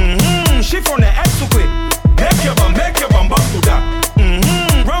 She from the X to quick. Make your bum back to that.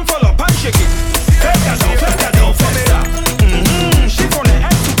 Run follow pan shake it. Festa do, festa. She from the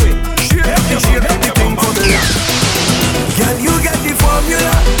X to quick. Make your bum back to that. Girl, you got the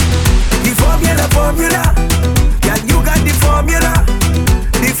formula. Girl, you got the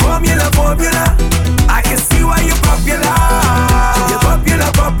formula. I can see why you're popular. You're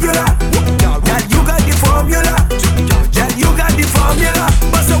popular. Girl, you got the formula.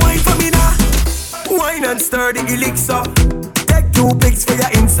 Bust a wine for me now. Wine and stir the elixir. Take 2 pics for your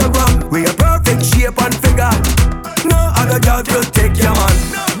Instagram. With your perfect shape and figure. No other girl will take your man.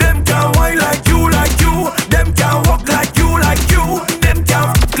 Them can't wine like you. Them can't walk like you. Them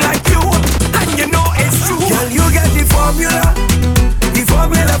can't fuck like you. And you know it's true. Girl, you got the formula.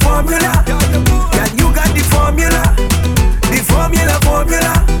 Girl, you got the formula.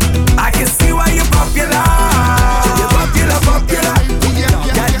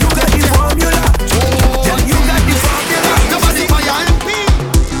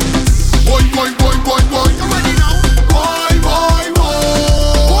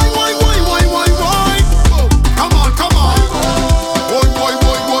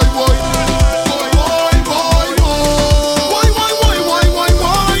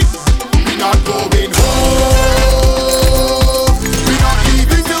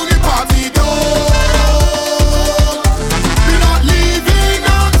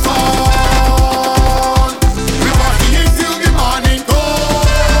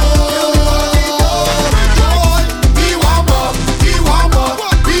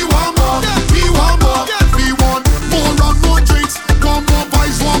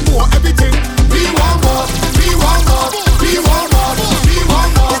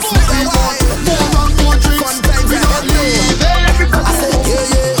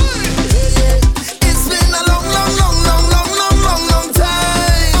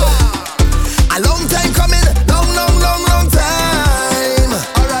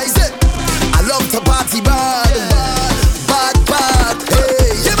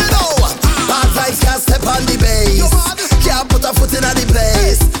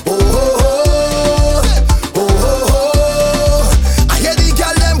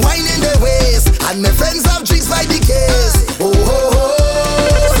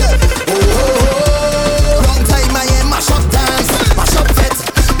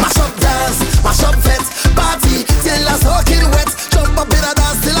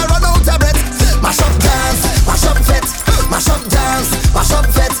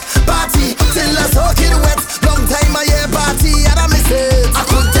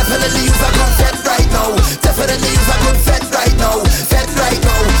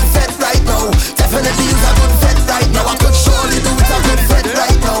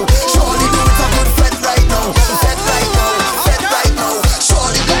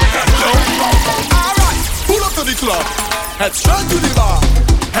 club. Head straight to the bar.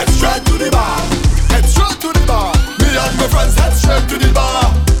 Head straight to the bar. Head straight to the bar. Me and my friends head straight to the bar.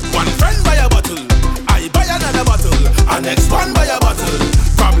 One friend buy a bottle, I buy another bottle. And next one buy a bottle,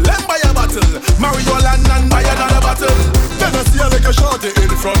 from them buy a bottle. Mario Landon buy another bottle. Then I see her like a shorty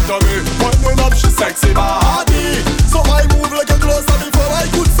in front of me. Winding up she sexy body. So I move like a closer before I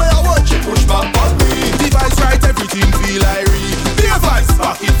could say a word. She push back on me. Device right, everything feel irie. Device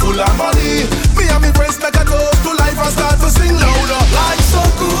pocket full of money. Me and my friends make a toast to life and start to sing louder. Life so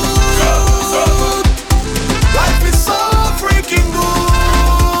good. Life is so freaking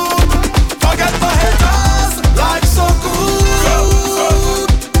good. Forget my haters. Life so good.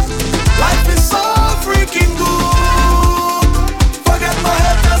 Life is so freaking good. Forget my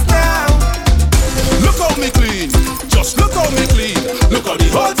haters now. Look how me clean. Just look how me clean. Look how the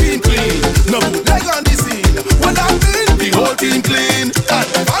whole team clean. No bootleg on the scene. When I'm in, the whole team clean. And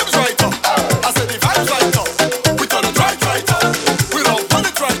the vibes right up. I said the vibes right up. We turn it right up. We don't want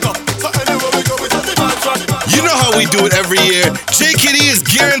it right up. So anywhere we go, we turn the vibes right up. You know how we do it every year. JKD is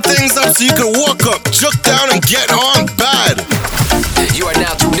gearing things up so you can walk up, juke down, and get on bad. You are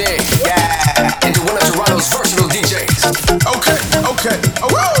now tuned in. Yeah. Into one of Toronto's versatile DJs. Okay.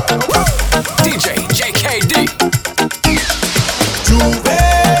 DJ JKD. Juve,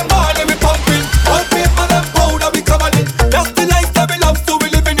 man, we pumping. One paper and powder, we coming in. That's the life that we love, so we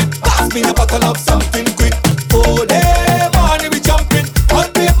living it. Pass me a bottle of something quick. Oh, man, we jumping.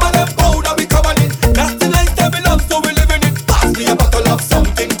 One paper and powder, we coming in. That's the life that we love, so we living it. Pass me a bottle of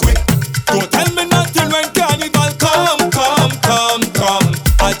something quick. Don't tell me nothing when carnival come.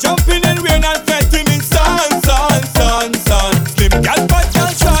 I jump in and rain and fetting in sun. Slim gal, fat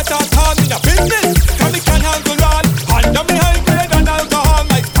gal, short and hard in the business. Come, we can handle all. Under me high grade and alcohol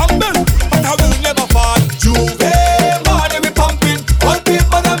might tumble, but I will never fall. Juve, man, we pumping. One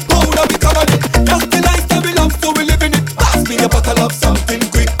paper and powder, we coming in. That's the life that we love, so we living it. Pass me a bottle of something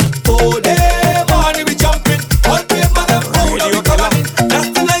quick. Oh, man, we jumping. One paper and powder, we coming in. That's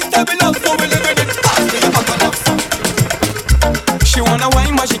the life that we love, so we living it. Pass me a bottle of something. She wanna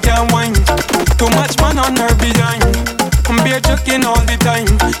wine, but she can't wine. Too much man on her behind. Beer chucking all the time.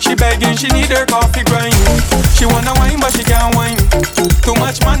 She begging, she need her coffee grind. She wanna wine, but she can't wine. Too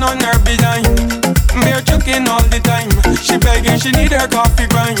much man on her behind. Beer chucking all the time. She begging, she need her coffee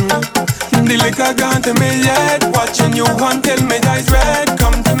grind. The liquor gone to me yet. Watching you until me eyes red.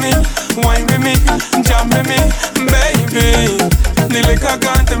 Come to me, wine with me, jam with me, baby. The liquor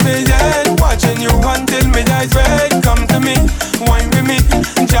gone to me yet. Watching you until me eyes red. Come to me, wine with me,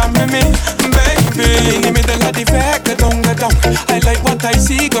 jam with me, baby. In the middle of the fact, go down. I like what I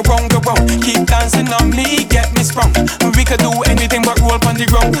see, go round. Keep dancing on me, get me sprung. We could do anything but roll on the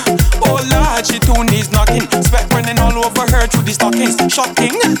ground. Oh Lord, she two knees knocking, sweat running all over her through the stockings.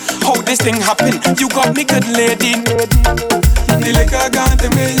 Shocking, how this thing happen? You got me good lady. The liquor gone to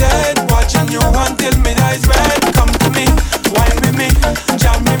me head, watching you until me eyes red. Come to me, wine with me,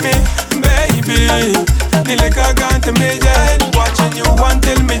 jam with me, baby. The liquor gone to me head, watching you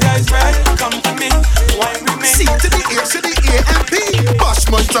until me eyes red. Come to me, wine with me. C to the A, to the A and B.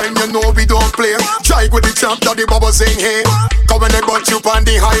 Bashman time, you know we don't play. Drag with the champ, daddy bubbles in here. Come when they bought you on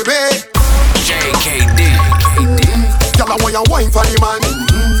the highway. JKD. Girl, I want you wine for the man.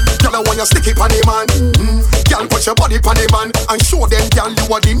 Girl, I want you stick it for the man. Girl, put your body for the man and show them, girl, you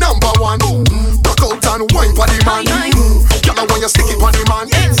are the number one. Rock out and wine for the man. Girl, I want you stick it for the man.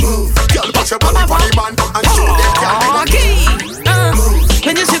 Girl, put your body for the man and show them, girl, you are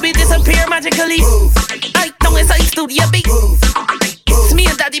when you see me disappear magically, I know it's like studio beat. It's me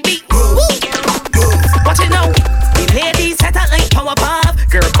and Daddy B. Watch it now. The ladies set out like power pop.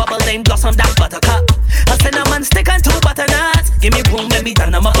 Girl bubble and blossom that buttercup. A cinnamon stick and two butternuts. Give me room, let me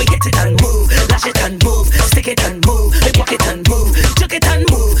turn them up. We hit it and move, lash it and move, stick it and move, we walk it and move, juke it and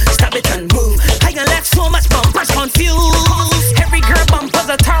move, stab it and move. I got left so much bumpers confused. Every girl bumper's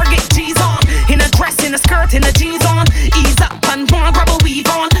a target. G's on in a dress, in a skirt, in a jeans on. Ease up and one grab a weave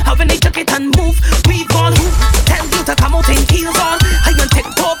on. How when they took it and move, weave on. Who tell you to come out in heels on? I on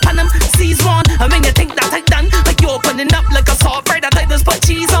TikTok and them seas on. And when you think that I done, like you opening up like a soft bread that I just put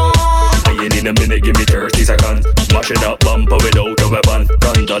cheese on. I ain't in a minute, give me 30 seconds. Mashing up bumper without a weapon.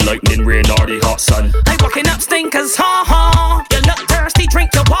 Thunder, lightning, rain, or the hot sun. I walking up stinkers, ha ha. You look thirsty,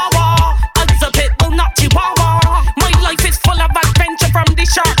 drink your wawa. As a pit bull, not chihuahua. My life is full of adventure from the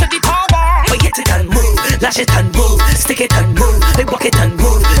shark to the tower. We hit it and move, lash it and move, stick it and move, we walk it and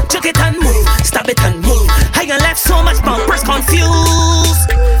move, juke it and move, stab it and move. I got left so much bumpers confused.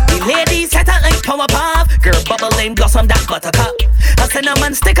 The ladies set out like power pop. Girl bubble and blossom that buttercup. A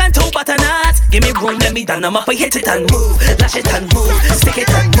cinnamon stick and two butternuts. Give me room, let me down them up. We hit it and move, lash it and move, stick it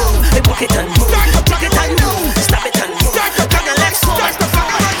and move, we walk it and move, juke it and move, stab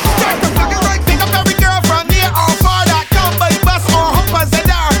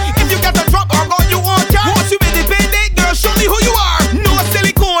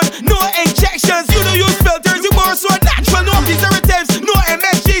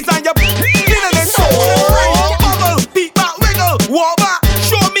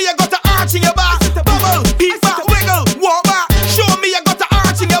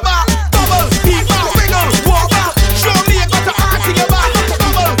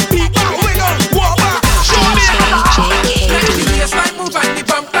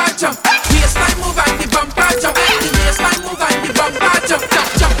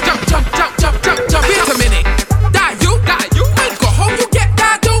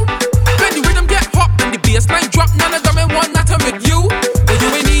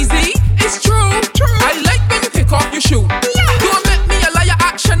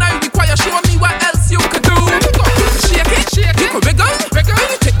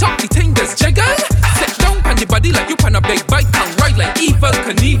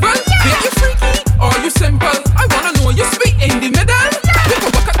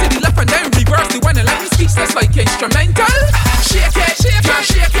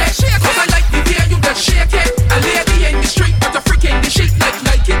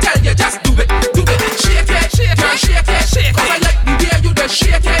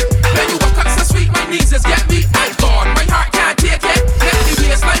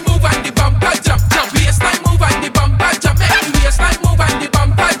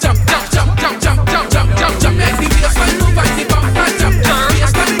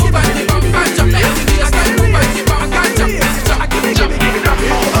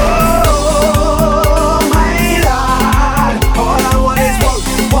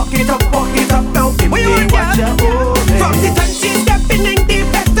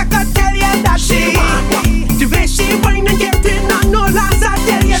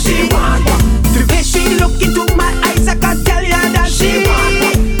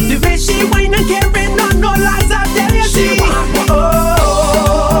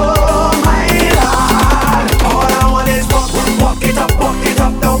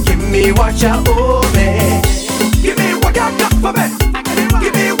Jehovah. Give me what you got for me.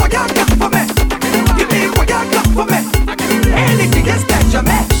 Give me what you got for me. Give me what you got for me. Anything is special,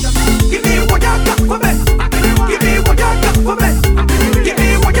 man. Give me what you got for me. Give me what you got for me. Give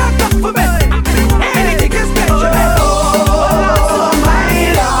me what you got for me. Anything is special, man. Oh my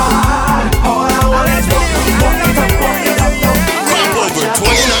Lord, all I want is walk it up. Crop Over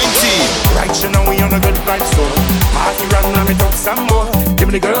 2019. Right, you know we on a good vibe, so party run, let me talk some more. Give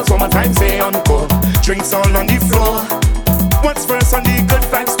me the girls one more time, say encore. Drinks all on the floor. What's first on the good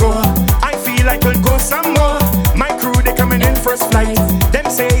vibe score? I feel like we'll go some more. My crew, they coming in first flight. Them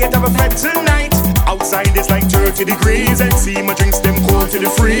say it have a flight tonight. Outside is like 30 degrees. And see my drinks, them cold to the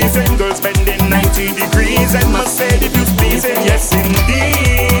freezing. Girls bending 90 degrees. And must say if you please. And yes,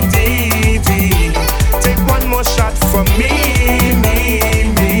 indeed. Take one more shot from me.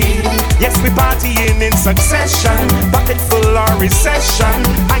 Yes, we partying in succession. Bucket full or recession.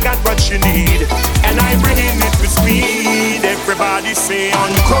 I got what you need, and I bringing it with speed. Everybody say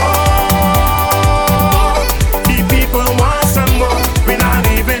encore. The people want some more. We're not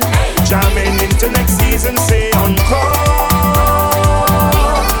even jamming into next season. Say encore.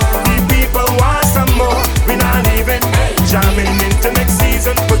 The people want some more. We're not even jamming into next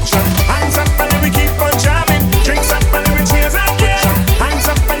season. Put your hands up and we keep on jamming. Drinks up and we cheers again. Hands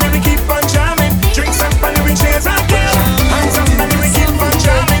up and we keep on jamming. Drinks up and we cheers again. Hands up and we keep on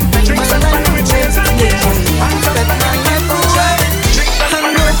jamming. Drinks up and we cheers again. Hands up and we keep on jamming. And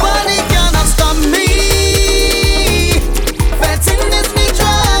nobody gonna stop me. Fetting is me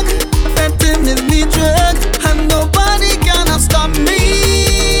drug. Fetting is me drug. And nobody gonna stop me.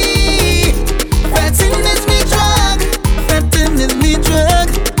 Fetting is me drug. Fetting is me drug.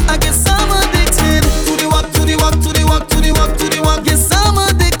 I guess I'm addicted to the walk, to the walk, to the walk, to the walk, to the walk. Yes, I'm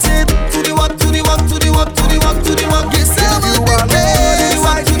addicted to the walk, to the walk, to the walk, to the walk, to the walk. Yes, I'm addicted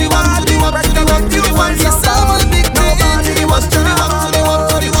to the walk, to the walk, to the walk, to the walk. Yes, I'm addicted to the walk, to the walk, to the walk,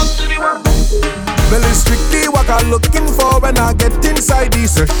 to the walk, to the walk. Well, it's strictly what I'm looking for when I get inside the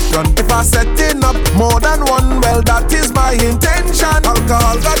session. If I'm setting up more than one, well, that is my intention.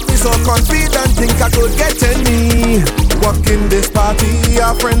 Alcohol got me so confident, think I could get any. Walking this party,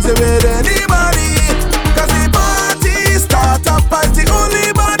 our friends with anybody. Cause the party start up as the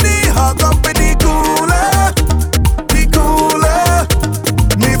only body. Hug up with the cooler, the cooler.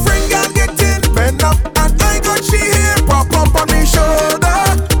 Me friend girl getting bent up, and I got she here prop up on me shoulder.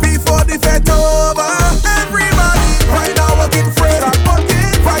 Before the fete over, everybody right now walking friend and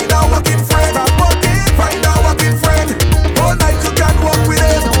bucket. Right now walking friend and bucket. Right now walking friend. All night you can walk with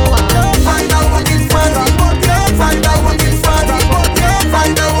it. Right now walking friend and bucket. Right now walking friend and bucket.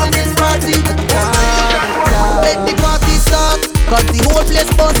 Right now walking party. Let the party start, cause the whole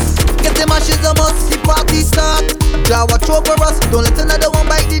place bust. Get the mashes a must, the party start. Jah watch over us, don't let another one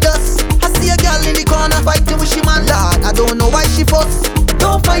bite the dust. I see a girl in the corner fighting with she man, lad. I don't know why she fuss.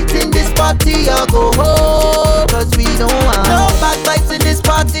 Don't fight in this party or go home, cause we don't want no bad fights in this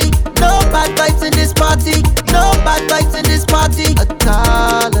party. No bad fights in this party. No bad fights in this party at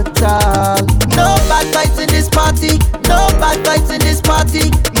all, at all. No bad fights in this party. No bad fights in this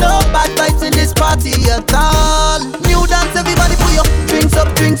party. No bad fights in this party at all. New dance, everybody put your drinks up,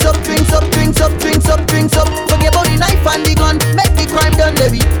 drinks up, drinks up, drinks up, drinks up, drinks up. Forget about the knife and the gun, make the crime done,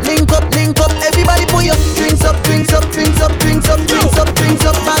 baby. Link up, everybody put your drinks up, drinks up, drinks up, drinks up, drinks up, drinks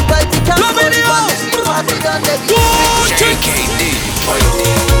up. Bad fights, you can't go the fun, make the party done, baby. JKD.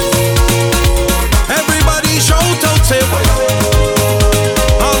 Everybody shout out, say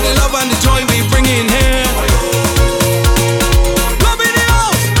all the love and the joy we bring in here. Love in the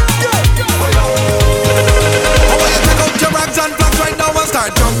house. I want you to take out your rags and flags right now and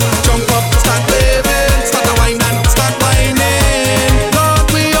start jump up, start waving, start to whine and start whining.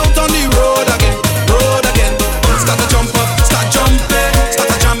 Lord, we out on the road again. Start to jump up, start jumping, start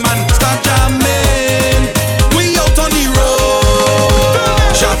to jam and start jamming. We out on the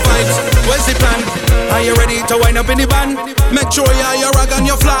road. Shot vibes, where's the plan? Are you ready to wind up in the band? Make sure you have your rag and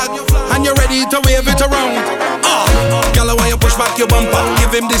your flag, and you're ready to wave it around. Gala, why you push back your bumper?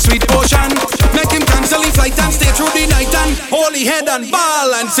 Give him the sweet potion. Make him cancel his flight and stay through the night and hold his head and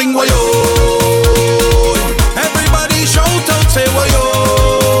ball and sing wayo. Everybody shout out, say wayo.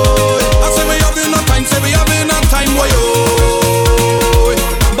 I say we have enough time, say we have enough time, wayo.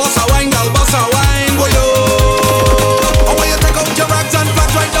 Bossa wine, girl, bossa wine, wayo. I want you to take out your rags and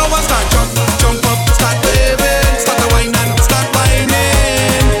flags right now and start jump up, start waving, start to whine and start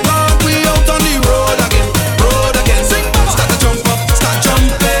whining. Lord, we out on the road again. Sing, start to jump up, start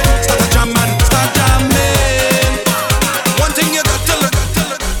jumping, start to jam and start jamming. One thing you got to look.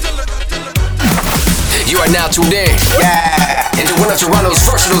 You are now tuned in. Yeah. Into one of Toronto's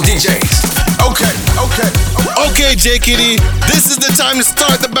versatile DJs. Okay, JKD, this is the time to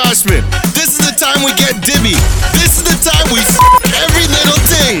start the bashment. This is the time we get dibby. This is the time we every little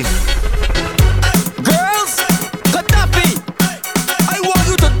thing. Girls, Gaddafi, I want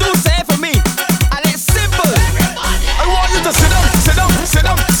you to do say for me, and it's simple. I want you to sit down, sit down, sit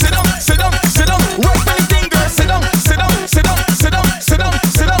down, sit down, sit down, sit down. Right on the thing, girl, sit down, sit down, sit down, sit down, sit down,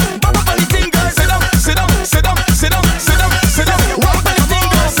 sit down. Back up on the thing, girl, sit down, sit down, sit down, sit down, sit down, sit down. Right on the thing,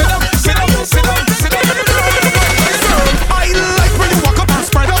 girl, sit down, sit down, sit down, sit down. I like when you walk up and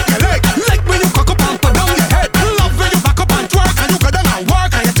spread out your leg, like when you cock up and put down your head. Love when you back up and twerk and you go down and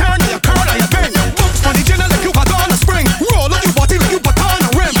work and you turn and you curl and you bend. Bumps for the gin like you got on a spring. Roll up your body like you put on a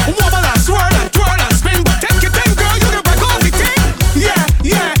rim. Wobble and swirl and twirl and spin. But take your thing, girl, you can break off the thing. Yeah,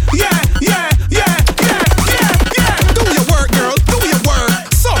 yeah, yeah, yeah, yeah, yeah, yeah, yeah. Do your work, girl, do your work.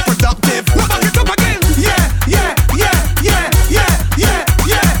 So productive. Now back it up again. Yeah, yeah, yeah, yeah, yeah, yeah,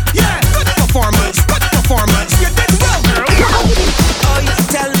 yeah, yeah. Good performance, good performance. You did well, girl. I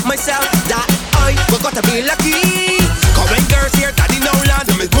tell myself that I got to be lucky. Coming girls here, daddy no land.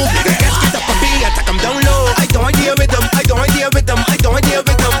 Them is moving. Get up a beat, attack them down low. I don't deal with them. I don't deal with them. I don't deal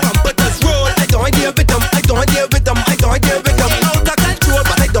with them. But that's roll. I don't deal with them. I don't deal with them. I don't deal with them. Out of control,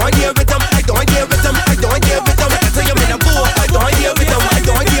 but I don't deal with them. I don't deal with them. I don't deal with them. I tell you, I'm in a boo. I don't deal with them. I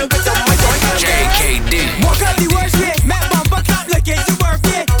don't deal with them. I don't deal with them. JKD. Walk out the worst way, make bumper clap like it's your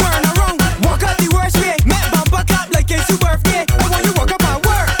birthday. Turn around, walk out the worst way, make bumper clap like it's your birthday. I want you walk up and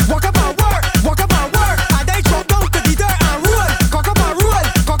work, walk up and work, walk up and work. And I drop down to the dirt and roll, cock up and roll,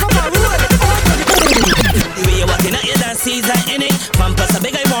 cock up and roll. The way you walking out, you dance season in it. Bumpers a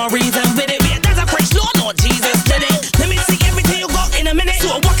big, I want reason with it. Wait, there's a fresh Lord, Lord Jesus did it. Let me see everything you got in a minute.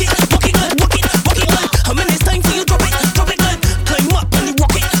 So walk it good, walk it good. How many times till you drop it good. Climb up and you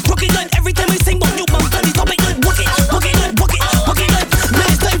rock it good. Every time I sing, but you bump on the top it good. Walk it good.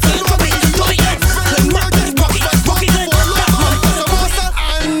 Many times till you drop it good. Climb up and you rock it good.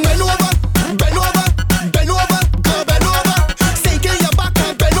 And bend over, bend over, bend over, go bend over. Sink in your back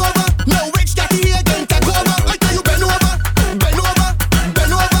and bend over. No rich got here again, take over. I tell you bend over, bend over,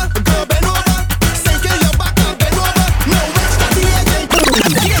 bend over, go bend over. Sink in your back and bend over. No rich got here again.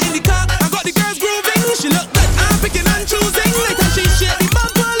 Get in the car, I got the girls grooving. She look good, I'm picking and choosing. Later she shake the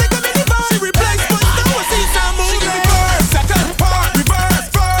bumper like a minivan. She replace but now I see some moving. Reverse, second part, reverse,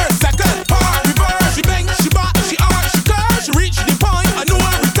 first, second part, reverse. She bang, she back, she arch, she curve. She reach the point, I know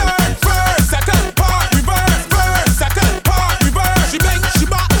I return. First, second part, reverse, first, second part, reverse. She bang, she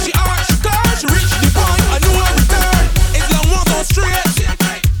back, she arch, she curve. She reach the point, I know I return. It's long walk on straight,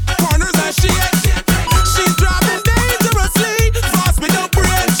 corners and shake. She's driving dangerously, fast with no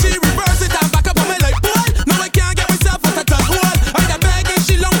brake. She reverse it and back up on me like boy. No, I can't get myself out of the hole. I got begging,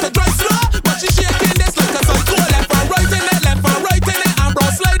 she long to drive slow, but she shaking this like a sun cool. Left and right in it, left and right in it, and bro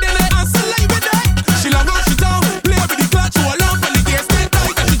slide in it and slide with it. She long on, she down, play with the clutch, roll on when the gear stay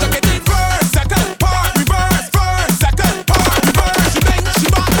tight, and she took it in first, second part, reverse, first, second part, reverse. She bang, she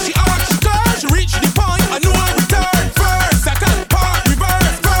back, she arch, she curve, she reach the point, I know I return. First, second part,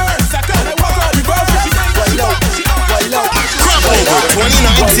 reverse, first, second part, reverse. She bang, she back, she arch, she curve. Crop over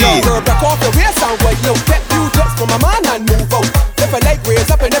 2019. Girl, back off your waist and wind low. Get you just from my man and move out. If I like raise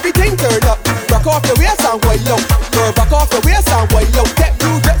up and everything turn up. Back off your waist and wind low. Girl, back off your waist and wind low. Get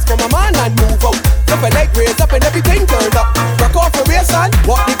you just from my man and move out. If I like raise up and everything turn up. Back off your waist and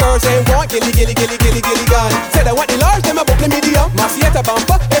what the girls ain't want. Gilly gun. Said I want the large, them above the medium. Massieta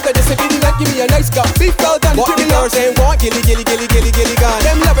bumper. If I disobedient, give me a nice cup. Beef well done. What the girls ain't want. Gilly gun.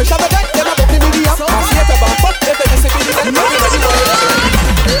 Them love a shabba that. Them above the medium. Massieta bumper. If I disobedient, give me a nice cup.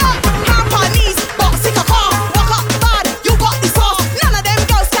 Hands on knees, box it a car, walk up bad, you got the sauce. None of them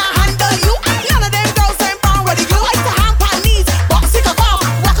girls can handle you. None of them girls ain't born with the glue. I say hands on knees, box it a car,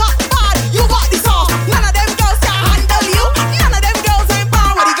 walk up bad, you got the sauce. None of them girls can handle you. None of them girls ain't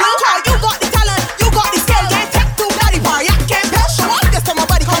born with the glue. Cause you got the talent, you got the skill. Can't take too bloody far, you can't tell. Show up, just tell my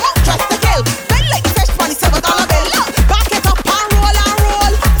body come out, trust the kill. Bend like a fresh $27 bill. Look, back it up and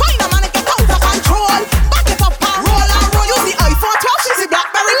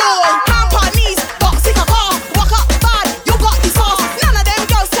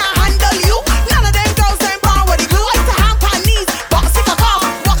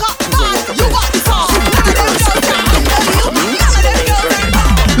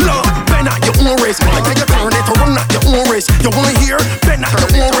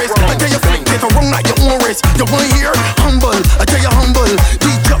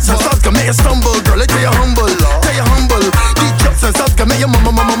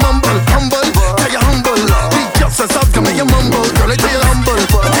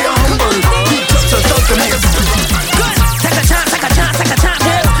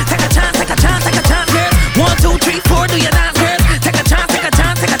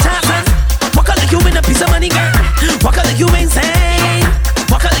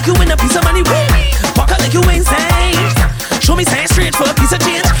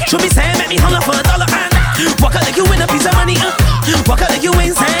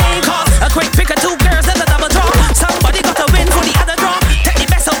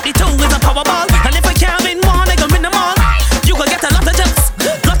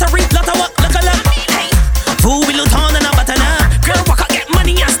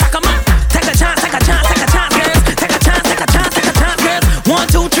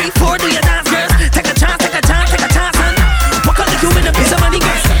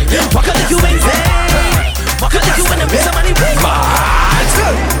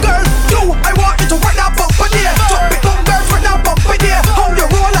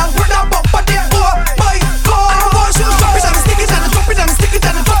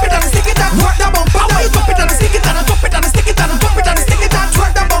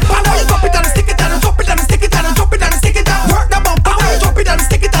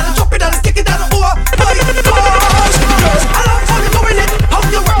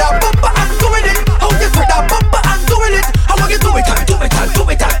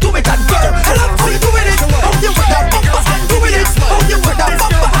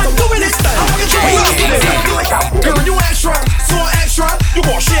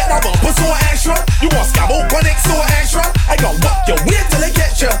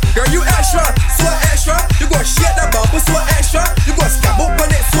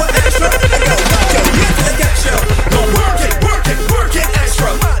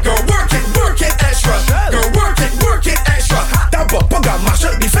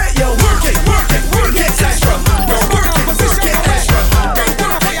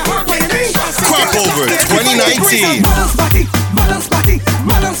Over 2019. Balance body, balance body,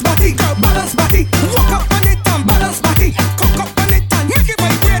 balance body, balance body. Walk up on it and balance body. Cock up on it and make it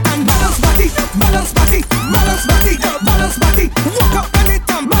vibrate and balance body, balance body, balance body, balance body. Walk up on it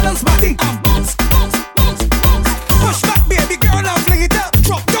and balance body. Bounce, bounce, bounce, bounce. Push back, baby girl, and fling it up.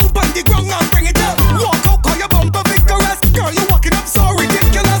 Drop down on the ground and bring it up. Walk out, call your bumper vigorous. Girl, you walking up so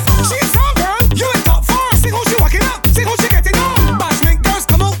ridiculous. She's on, girl, you ain't top far. See how she walking up, see how she getting on. Bashment girls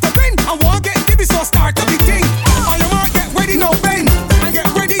come out to win. I want get dibby, so start up the thing. On your mark, get ready, no bend. And get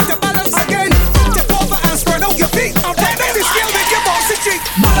ready to balance again. Tip over and spread out your feet. And right on the scale, make your bossy cheek.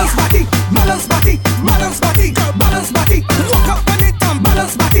 Balance body, balance body, balance body, balance body. Walk up on it and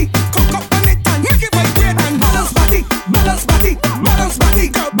balance body. Cock up on it and make it vibrate and balance body, balance body, balance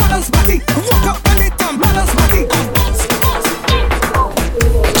body, balance body. Walk up on it and balance body.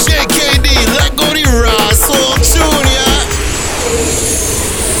 JKD, let go the raw soul Junior.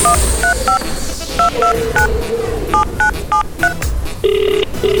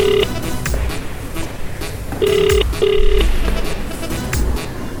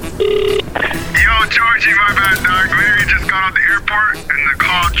 Yo, Georgie, my bad, dog. Maybe just got out the airport and the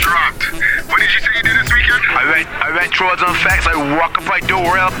call dropped. What did you say you did this weekend? I went towards on facts. I walk up by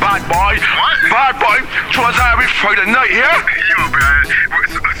door, real bad boy. What? Bad boy. Towards every Friday night here. Yo, man.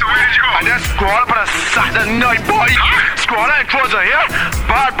 So where did you go? And then scroll up on a Saturday night, boy. Huh? Scroll in towards here.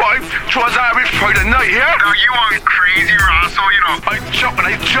 Bad boy. Towards every Friday night here. Now you on crazy, Rosso, you know. I jump and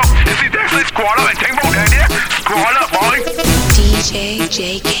I jump. You see this? Let's scroll up and think about that here. Scroll up, boy. DJ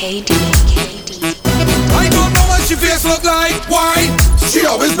JKD. I don't know what she face look like. Why? She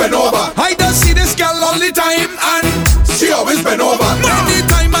always been over. I don't see this girl all the time and she always been over.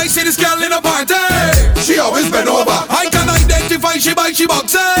 Anytime I see this girl in a party, she always been over. I can identify she by she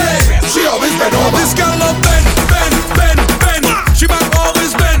boxy. She always been over. This girl love bend, bend, bend, bend. She back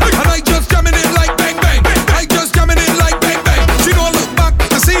always bend, and I just jamming it like bang bang. I just jamming it like bang bang. She don't look back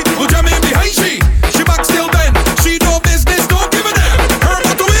to see who jamming behind she. She back still bend. She no business, don't give a damn. Her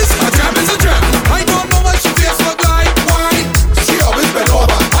motto is a jam is a jam. I don't know what she face look like. Why? She always been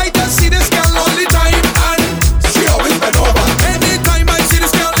over. I just see this girl all the time and she always been over. Anytime I see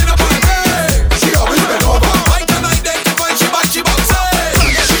this girl in a party, she always been over. I can identify she by she boxy.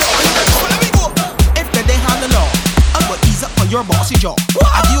 She always been over. Let me go. If they didn't have the law, I would ease up on your bossy jaw.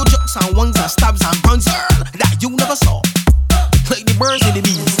 I deal jokes and ones and stabs and runs that you never saw. Like the birds and the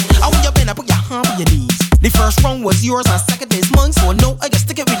bees. I want you bend up, put your hand on your knees. The first round was yours and second is mine, so I know I can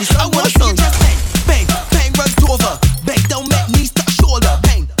stick it with this. I wanna see you just bang, bang, bang, right over. Bang, don't make knees touch shoulder.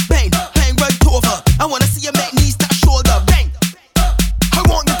 Bang, bang, bang, right over. I wanna see you make knees touch shoulder. Bang. I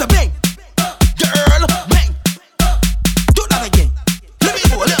want you to bang, girl, bang. Do that again. Let me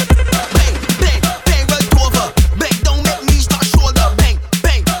go, look. Bang, bang, bang, right over. Bang, don't make knees touch shoulder. Bang,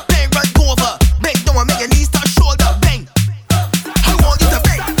 bang, bang, right over. Bang, don't make your knees touch shoulder. Bang. I want you to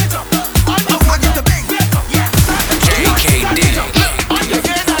bang. I want you to bang. JKD.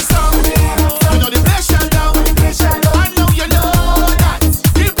 You know the pressure down. I know you know.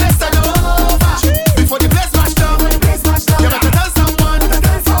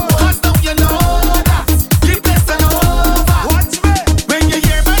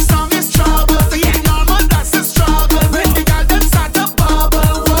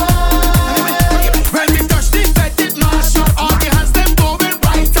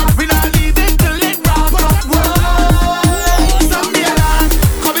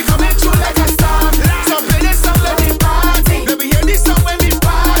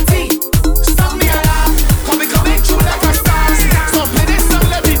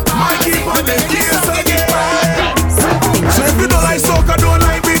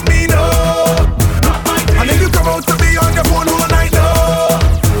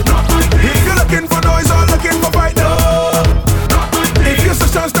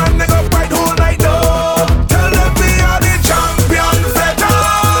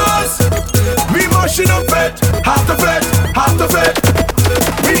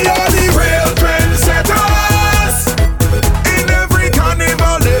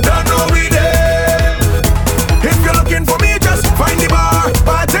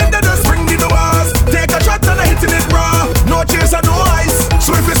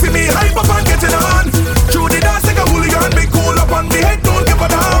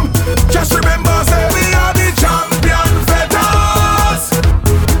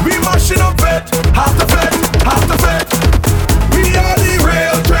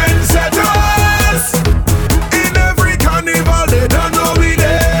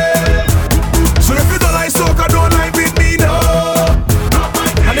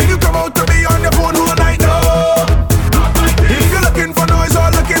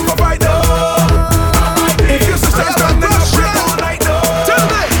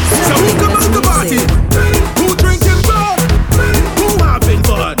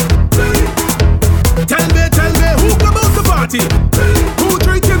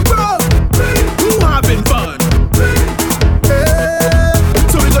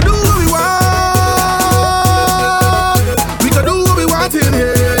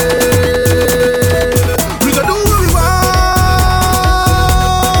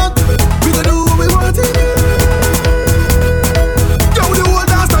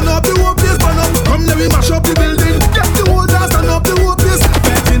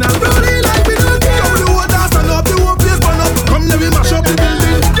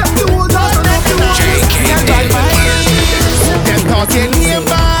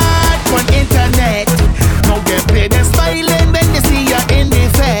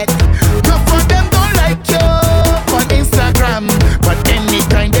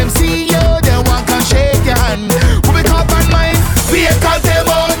 Anytime them see you, they want to shake your hand. Who be call bad mind? Vehicle them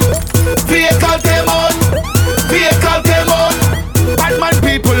on, vehicle them on, vehicle them on. Bad man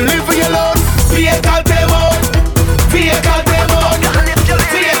people live alone. Vehicle them on, vehicle them on,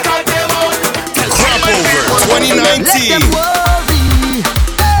 vehicle them on. Crop over 2019. Let them worry,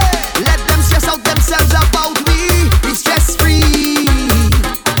 let them stress out themselves about me. Be stress free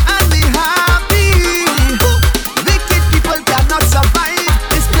and be happy. Wicked people cannot survive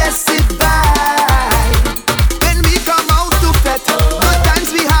this blessed vibe. When we come out to fete, good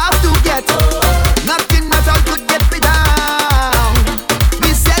times we have to get. Nothing at all could get me down. We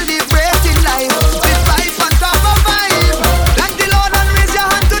celebrating life with life on top of vibe. Thank the Lord and raise your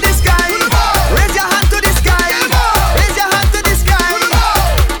hand to the sky. Raise your hand to the sky. Raise your hand to the sky.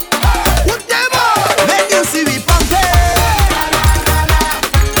 Put them up. When you see we pumping,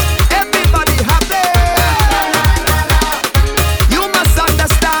 everybody happy. You must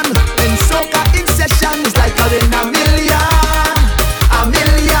understand, in soca in sessions like a win $1 million.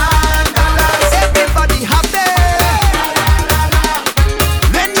 Everybody happy.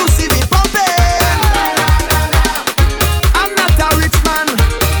 When you see me pumping, I'm not a rich man,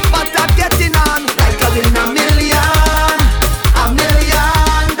 but I'm getting on like a win $1 million. $1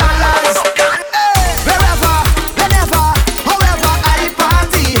 million. Wherever, whenever, however I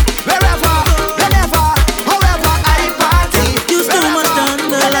party. Wherever, whenever, however I party. You too much to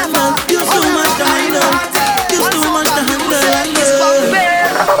handle. You too much to handle. You too much to handle.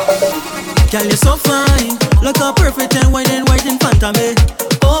 Girl, you're so fine, look how perfect and white in front of me.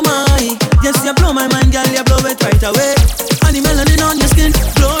 Oh my, yes you blow my mind, girl, you blow it right away. And the melanin on your skin,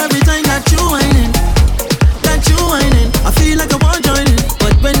 glow every time that you whining. That you whining, I feel like I want joining.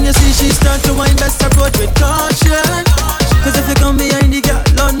 But when you see she start to whine, best approach with caution. Cause if you come behind the girl,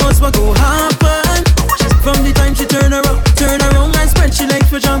 Lord knows what go happen. From the time she turn around and spread she legs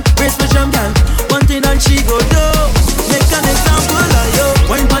for jump, brace for jump, girl. One thing that she go do, make an example of you.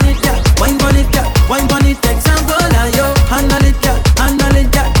 Wine pon it, girl, wine pon it, girl, wine pon it, example of you. Handle it, girl, handle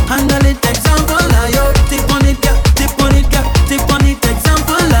it, girl, handle it, example of you. Tip on it, girl, tip on it, girl, tip on it,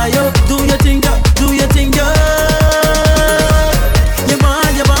 example of you. Do your thing, girl, do your thing, girl. You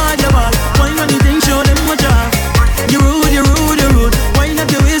bad, you bad, you bad. Wine on the thing, show them what you have. You rude, you rude, you rude. Wine up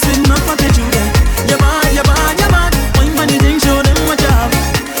your waist with no pocket, you there. You bad, you bad, you bad. Wine on the thing, show them what you have.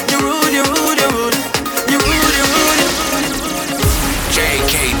 You rude, you rude, you rude. You rude, you rude, you rude.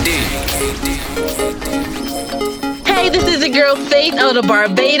 JKD. Hey, this is your girl Faith out of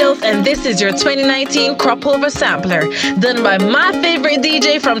Barbados, and this is your 2019 Crop Over Sampler, done by my favorite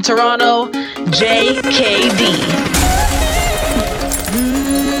DJ from Toronto, JKD.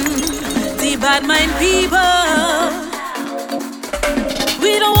 The bad mind people.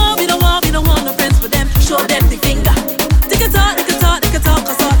 We don't want no friends for them. Show them the finger. They can talk, cause all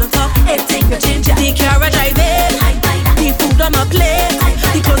the talk. Everything will change ya. The car I drive in, the food on my plate,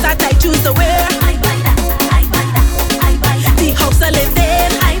 the clothes that I choose to wear, the house I live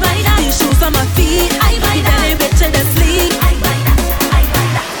in, the shoes on my feet, the belly rich and the sleep.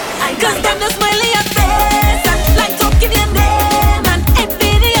 Cause them the smiley your face, like talking your name and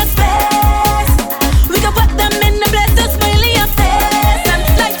envy your space. We can put them in the place, the smiley your face, and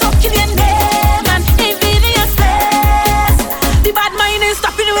like talking your name and envy your space. The bad mind is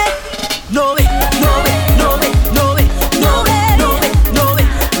stopping away. No way, no way, no way, no way, no way, no way, no way,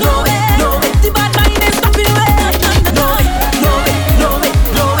 no way, no way. The bad mind is stopping away. No way, no way, no way,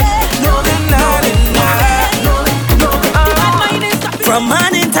 no way, no way, no way, no way, no way. The bad mind is stopping away. From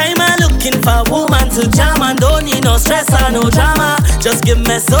morning time I'm looking for woman to jam and don't need no stress or no drama. Just give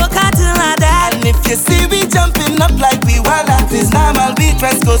me soca till I die. And if you see we jumping up like we want, that is normal. We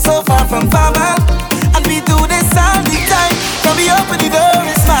dress go so far from formal, and we do this all the time. From we open the door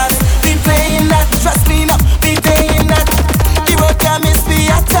it's mass. We playing that, trust me not, we playing that. The road can't miss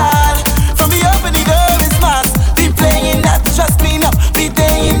me at all. From we open the door it's mass. We playing that, trust me not, we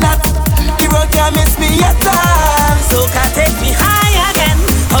playing that. The road can't miss me at all. Soca take me high again,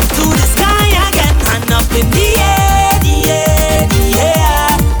 up to the sky again, and up in the air, the air, the air.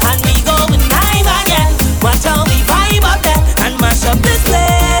 And we going live again. Watch how we vibe up there and mash up this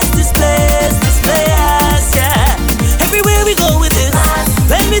place, this place, this place, yeah. Everywhere we go with it,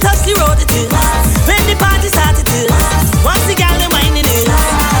 when we touch the road it is, when the party started it is, once the gal them winding it.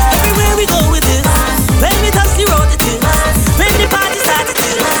 Everywhere we go with it, when we touch the road it is, when the party started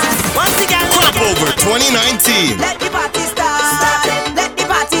it is, once the gal them. Crop Over 2019. Let the party start. Let the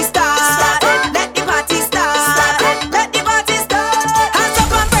party start. Let the party start. Let the party start. Hands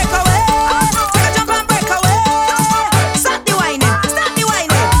up and break away. Take a jump and break away. Start the whining. Start the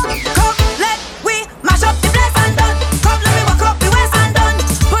whining. Come, let we mash up the place and done. Come, let me walk up the waist and done.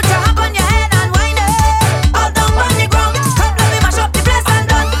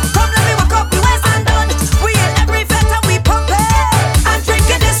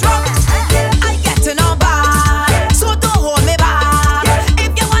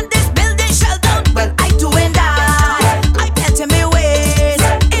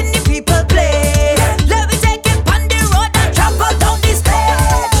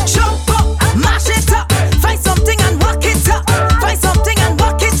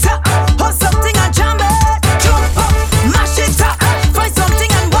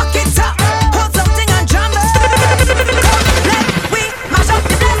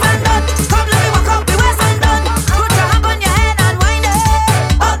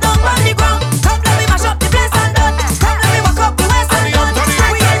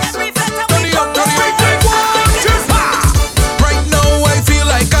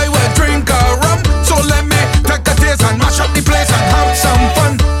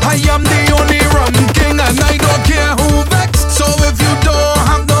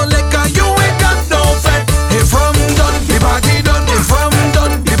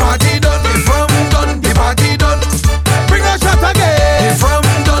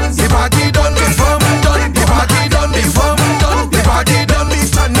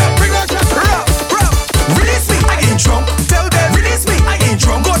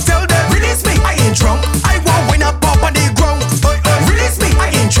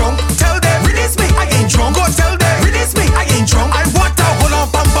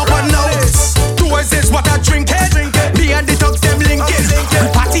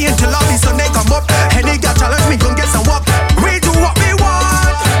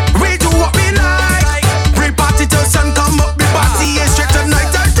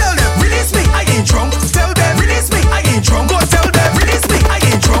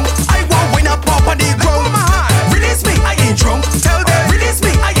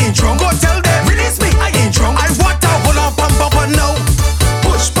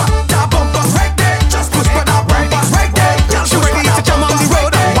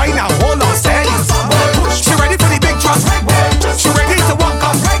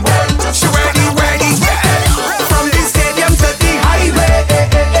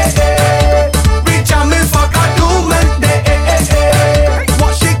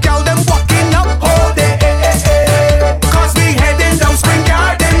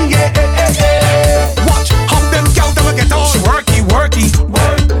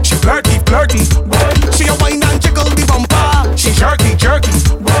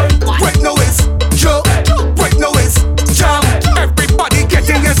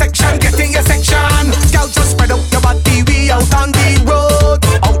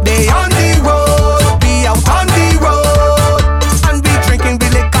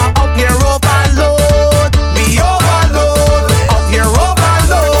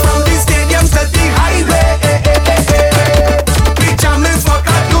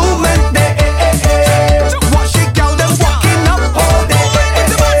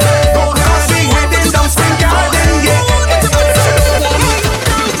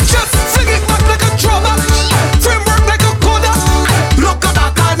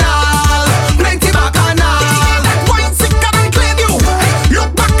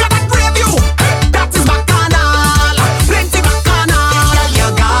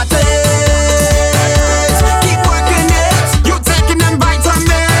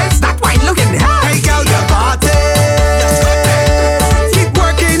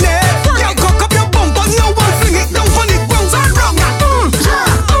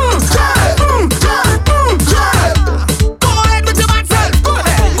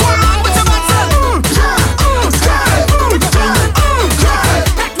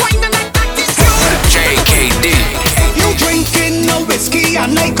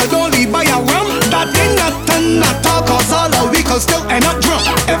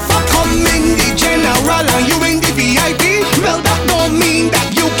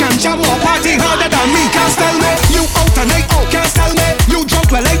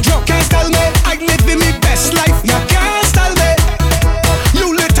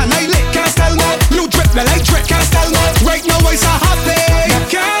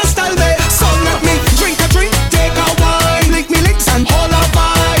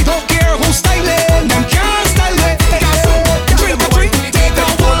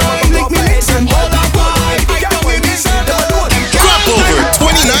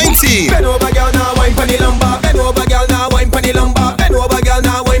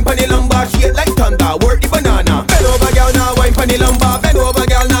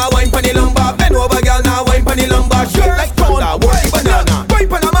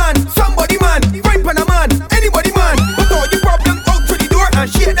 and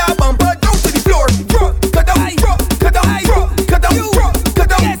shake that bumper down to the floor. Drop, cut down, drop, cut down, drop, cut down, drop, cut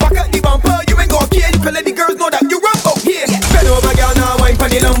down. Back at the bumper, you ain't gon' care. You can let the girls know that you run out here. Bend over, girl, now wine pon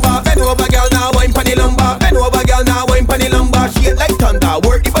the lumbar. Bend over, girl, now wine pon the lumbar. Bend over, girl, now wine pon the lumbar. Shake like thunder,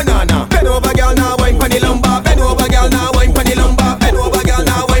 work the banana. Bend over, girl, now wine pon the lumbar. Bend over, girl, now wine pon the lumbar. Bend over, girl,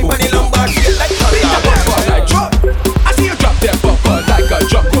 now wine pon the lumbar. Shake like thunder. Like drop, I see you drop that bumper like a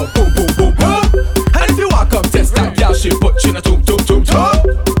drum roll, boom boom boom boom. And if you walk up, test that girl, she put you in a toom toom toom toom.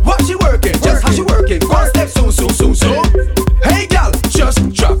 What she working? Just how she working? One step soon soon soon soon. Hey girl, just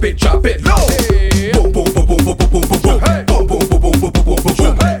drop it low. Boom boom boom boom boom boom boom boom. Boom boom boom boom boom boom boom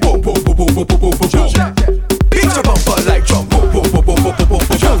boom. Boom boom boom boom boom boom boom boom. Beat your bumper like drum. Boom boom boom boom boom boom boom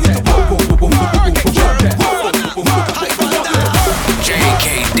boom. Boom boom boom boom boom boom boom.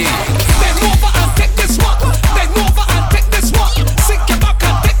 JKD. Bend over and take this walk. Bend over and take this walk. Sink your back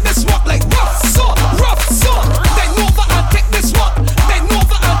and take this walk like rough so, rough so. Bend over and take this walk. Bend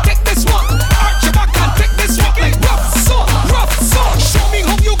over and take this walk. Arch your back and take this walk like rough so, rough so. Show me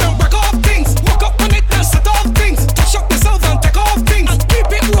how you can break off things. Walk up on it and set off things. Touch up yourself and take off things.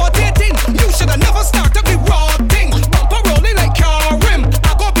 Keep it rotating. You should have never started with raw thing. Bumper rolling like car rim.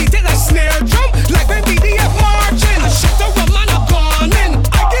 I go beat it like snare drum. Like when BDF marching. Shut the rum and I'm gone in.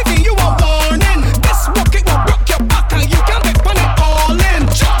 I giving you a warning. This walk it will broke your back and you can't get on it all in.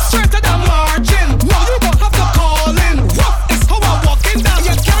 Jump straight to the margin. No, you gon' have to call in. Rough is how I'm walking down.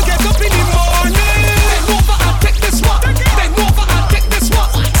 You can't get up in the morning. Bend over and take this walk. Bend over and take this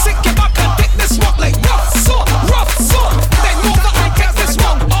walk. Sink your back and take this walk like rough so, rough so. Bend over and take this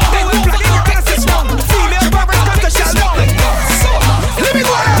walk. Bend over and take this walk. Female rappers got the shell like rough so. Let me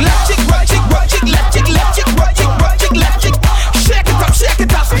go. Left chick, right chick, right chick, left chick, left chick, right chick, right chick, left chick. Shake it up, shake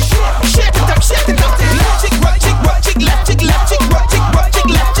it up, shake it up, shake it up. Left chick, right chick, right chick, left chick, left chick, right chick, right chick,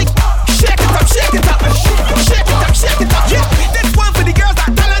 left chick. Shake it up, shake it up, shake it up, shake it up. Yeah, this one for the girls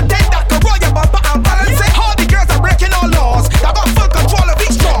that talented, that can roll your bumper and balance it. All the girls are breaking all laws, that got full control of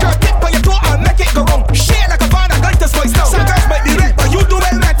each draw. Girl, tip on your toe and make it go wrong. Shake like a van that got to spice down. Some girls might be right, but you do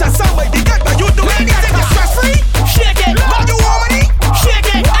it better. Some might be good, but you do it better. You're stress free, shake it. While you want money, shake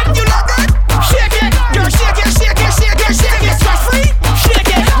it. If you look good, shake it. Girl, shake it, shake it, shake it, shake it. Stress free, shake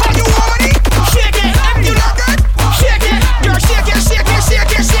it. While you want money, shake it. If you look good, shake it. Girl, shake it, shake it,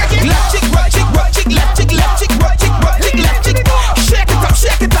 shake it, shake it. Left chick, right chick, right chick, left chick, left chick, right chick, right chick, left chick. Shake it up,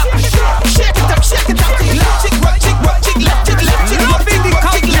 shake it up, shake it up, shake it up. Left chick, right chick, right chick, left chick, left chick, left chick,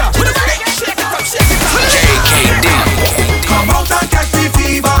 right chick, left chick. Shake it up, shake it up. JKD. Come out and catch the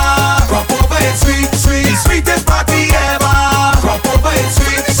fever. Crop over it sweet, sweet. The sweetest party ever. Crop over it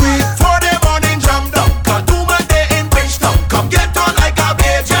sweet, sweet. For the morning jam down. Can do my day in Bridgetown. Come get on like a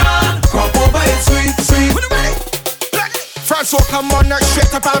Bajan. Crop over it sweet, sweet. France will come on that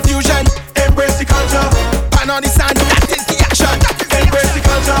straight up and fusion. Embrace the culture. Pan on the sand, that is the action. Embrace the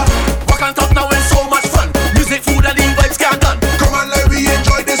culture. Walk and talk now is so much fun. Music, food and the vibes can't done. Come on, let me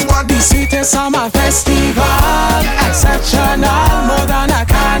enjoy this one. The sweetest summer festival, exceptional, more than a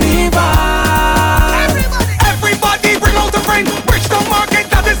carnival. Everybody bring out a friend. Bridgetown Market,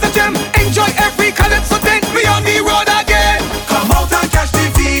 that is the gem. Enjoy every calypso thing. We on the road again. Come out and catch the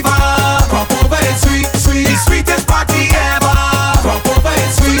fever. Crop over it sweet, sweet. The sweetest party ever. Crop over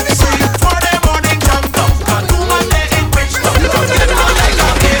it sweet, sweet. For the morning jam down. Can do my day in Bridgetown. Come get on like a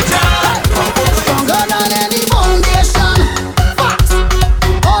Bajan. Stronger than any foundation. Facts.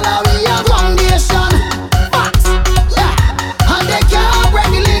 All of we have foundation.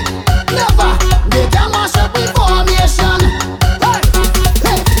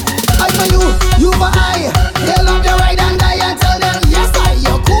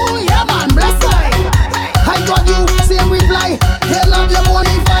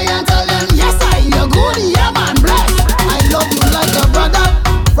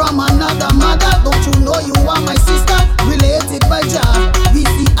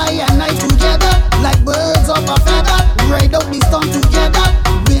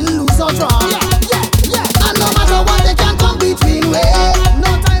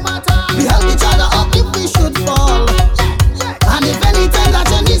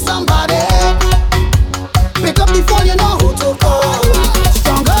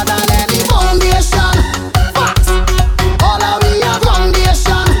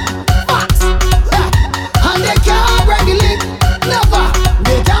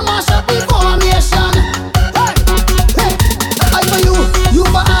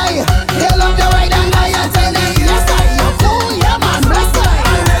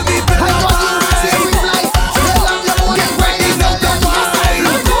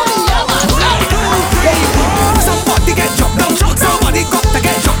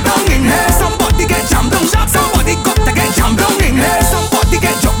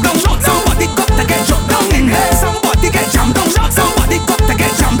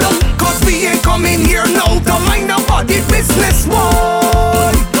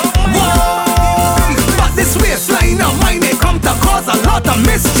 the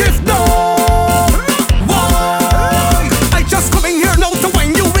mischief done. Why? I just coming here now to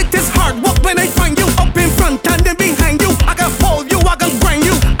wine you. It is hard work when I find you up in front and then behind you. I can hold you, I can grind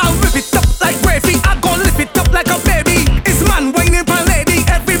you. I'll whip it up like gravy. I gon' lift it up like a baby. It's man whining for lady.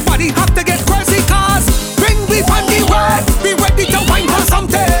 Everybody have to get crazy cause when we find the way, be ready to wine for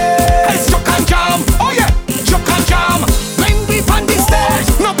something. It's Chuck and Jam. Oh yeah, Chuck and Jam. When we find the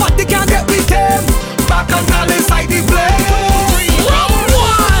stage, nobody can get with them. Back and all inside the place.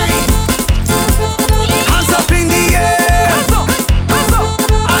 Hands up in the air.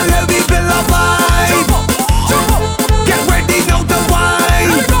 And let me build a vibe. Get ready now to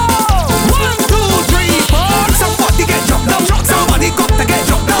wine. 1, 2, 3, 4. Somebody get jumped down. Somebody got to get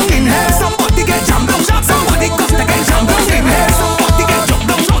jumped down in here. Somebody get jammed down. Somebody got to get jammed down in here. Somebody get jumped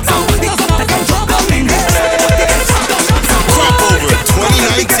down. Somebody got to get jumped down in here. Crop over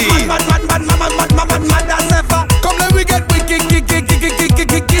 2019. Mad as ever. Come let we get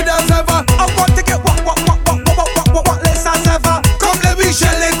wicked as ever. I want to get what less as ever. Come let we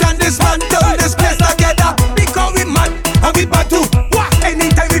shell it and dismantle this place together. Because we mad and we bad too.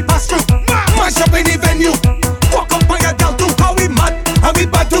 Anytime we pass through, mash up any venue. Walk up on your girl too. How we mad and we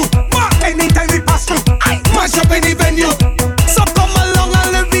bad too. Anytime we pass through, mash up any venue. So come along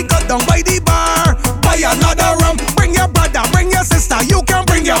and let we go down by the bar. Buy another rum. Bring your brother, bring your sister. You can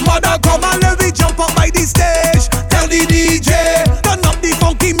bring your mother. Come and let we jump up by the stage. Tell the DJ, turn up the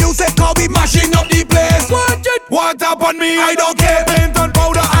funky music. Cause we mashing up the place. What up on me? I don't care. Paint and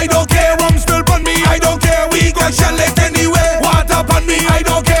powder, I don't care. Rum spill on me, I don't care. We gon' shell it anyway. What up on me? I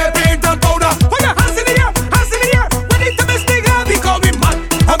don't care. Paint and powder. Put your hands in the air, hands in the air. Ready to miss big up. Because we mad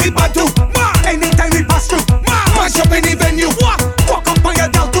and we bad too. Anytime we pass through, mash up any venue. Walk up on your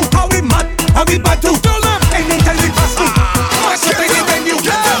girl too. How we mad and we bad too. Anytime we pass through, mash up any venue.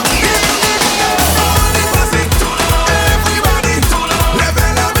 Everybody,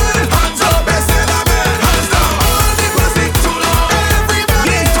 level, hands up, best element, hands down. Everybody,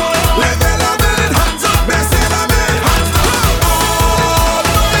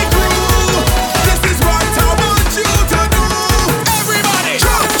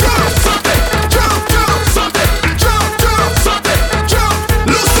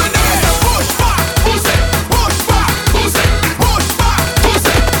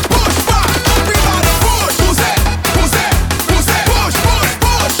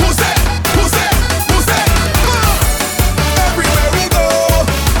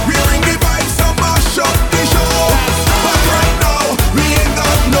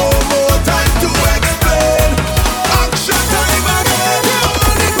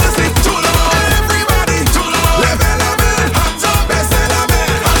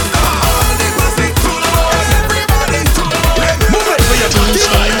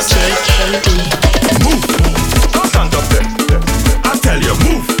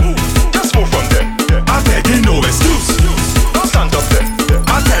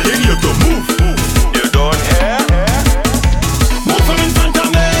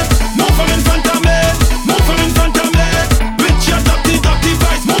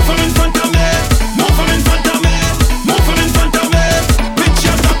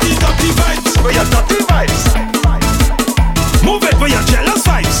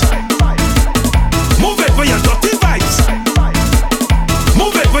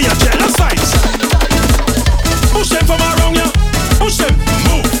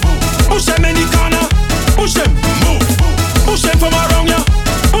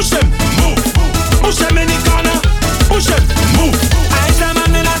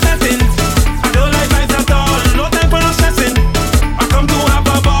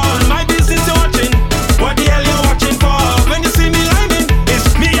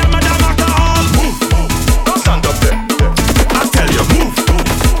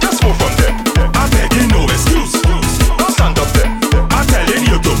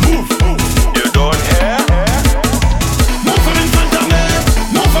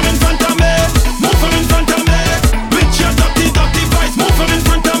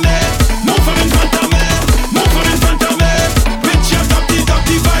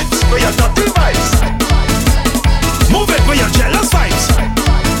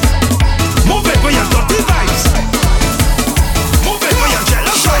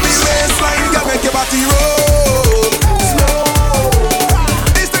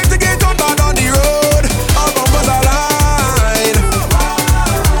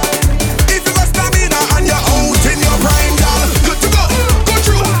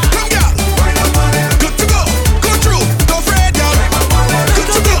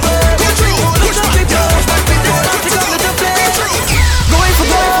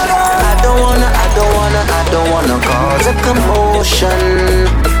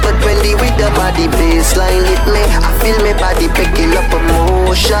 the baseline hit me, I feel me body picking up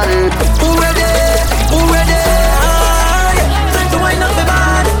emotion. Who ready? Who ready? Time to wind up my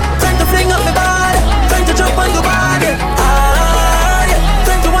body, time to fling up my body, time to jump on the body.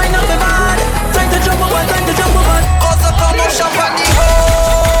 Time to wind up my body, time to jump up, time to jump up. Cause the commotion on the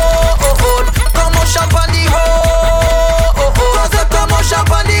road, commotion on the road. Cause the commotion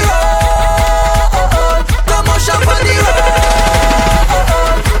on the road, commotion on the road.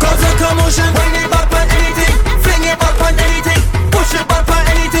 Cause the commotion, wind it back on anything, fling it back on anything, push it back on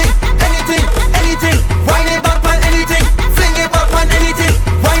anything, anything, anything. Wind it back on anything, fling it back on anything,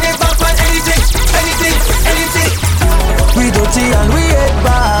 wind it back on anything, anything, anything. We dirty and we head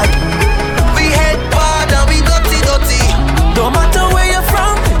bad. We head bad and we dirty. Don't matter where you're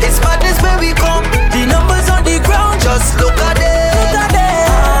from, it's madness where we come. The numbers on the ground, just look at them. Look at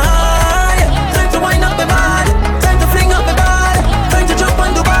them. Time to wind up my body, time to fling up my body, time to jump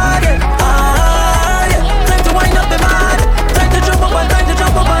on the body. Time to wind up my body, time to jump up, time to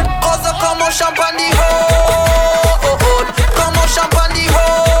jump up. Cause the commotion on the road, commotion on the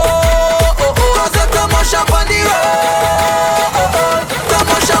road. Cause the commotion on the road,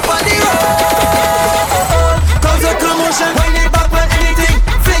 commotion on the road. Cause the commotion, wind it back on anything,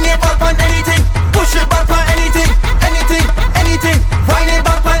 fling it back on anything, push it back on anything, anything, anything. Wind it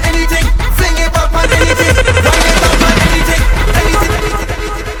back on anything, fling it back on anything, wind it back on anything, anything.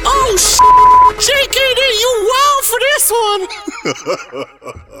 Oh JKD, you wild for this one.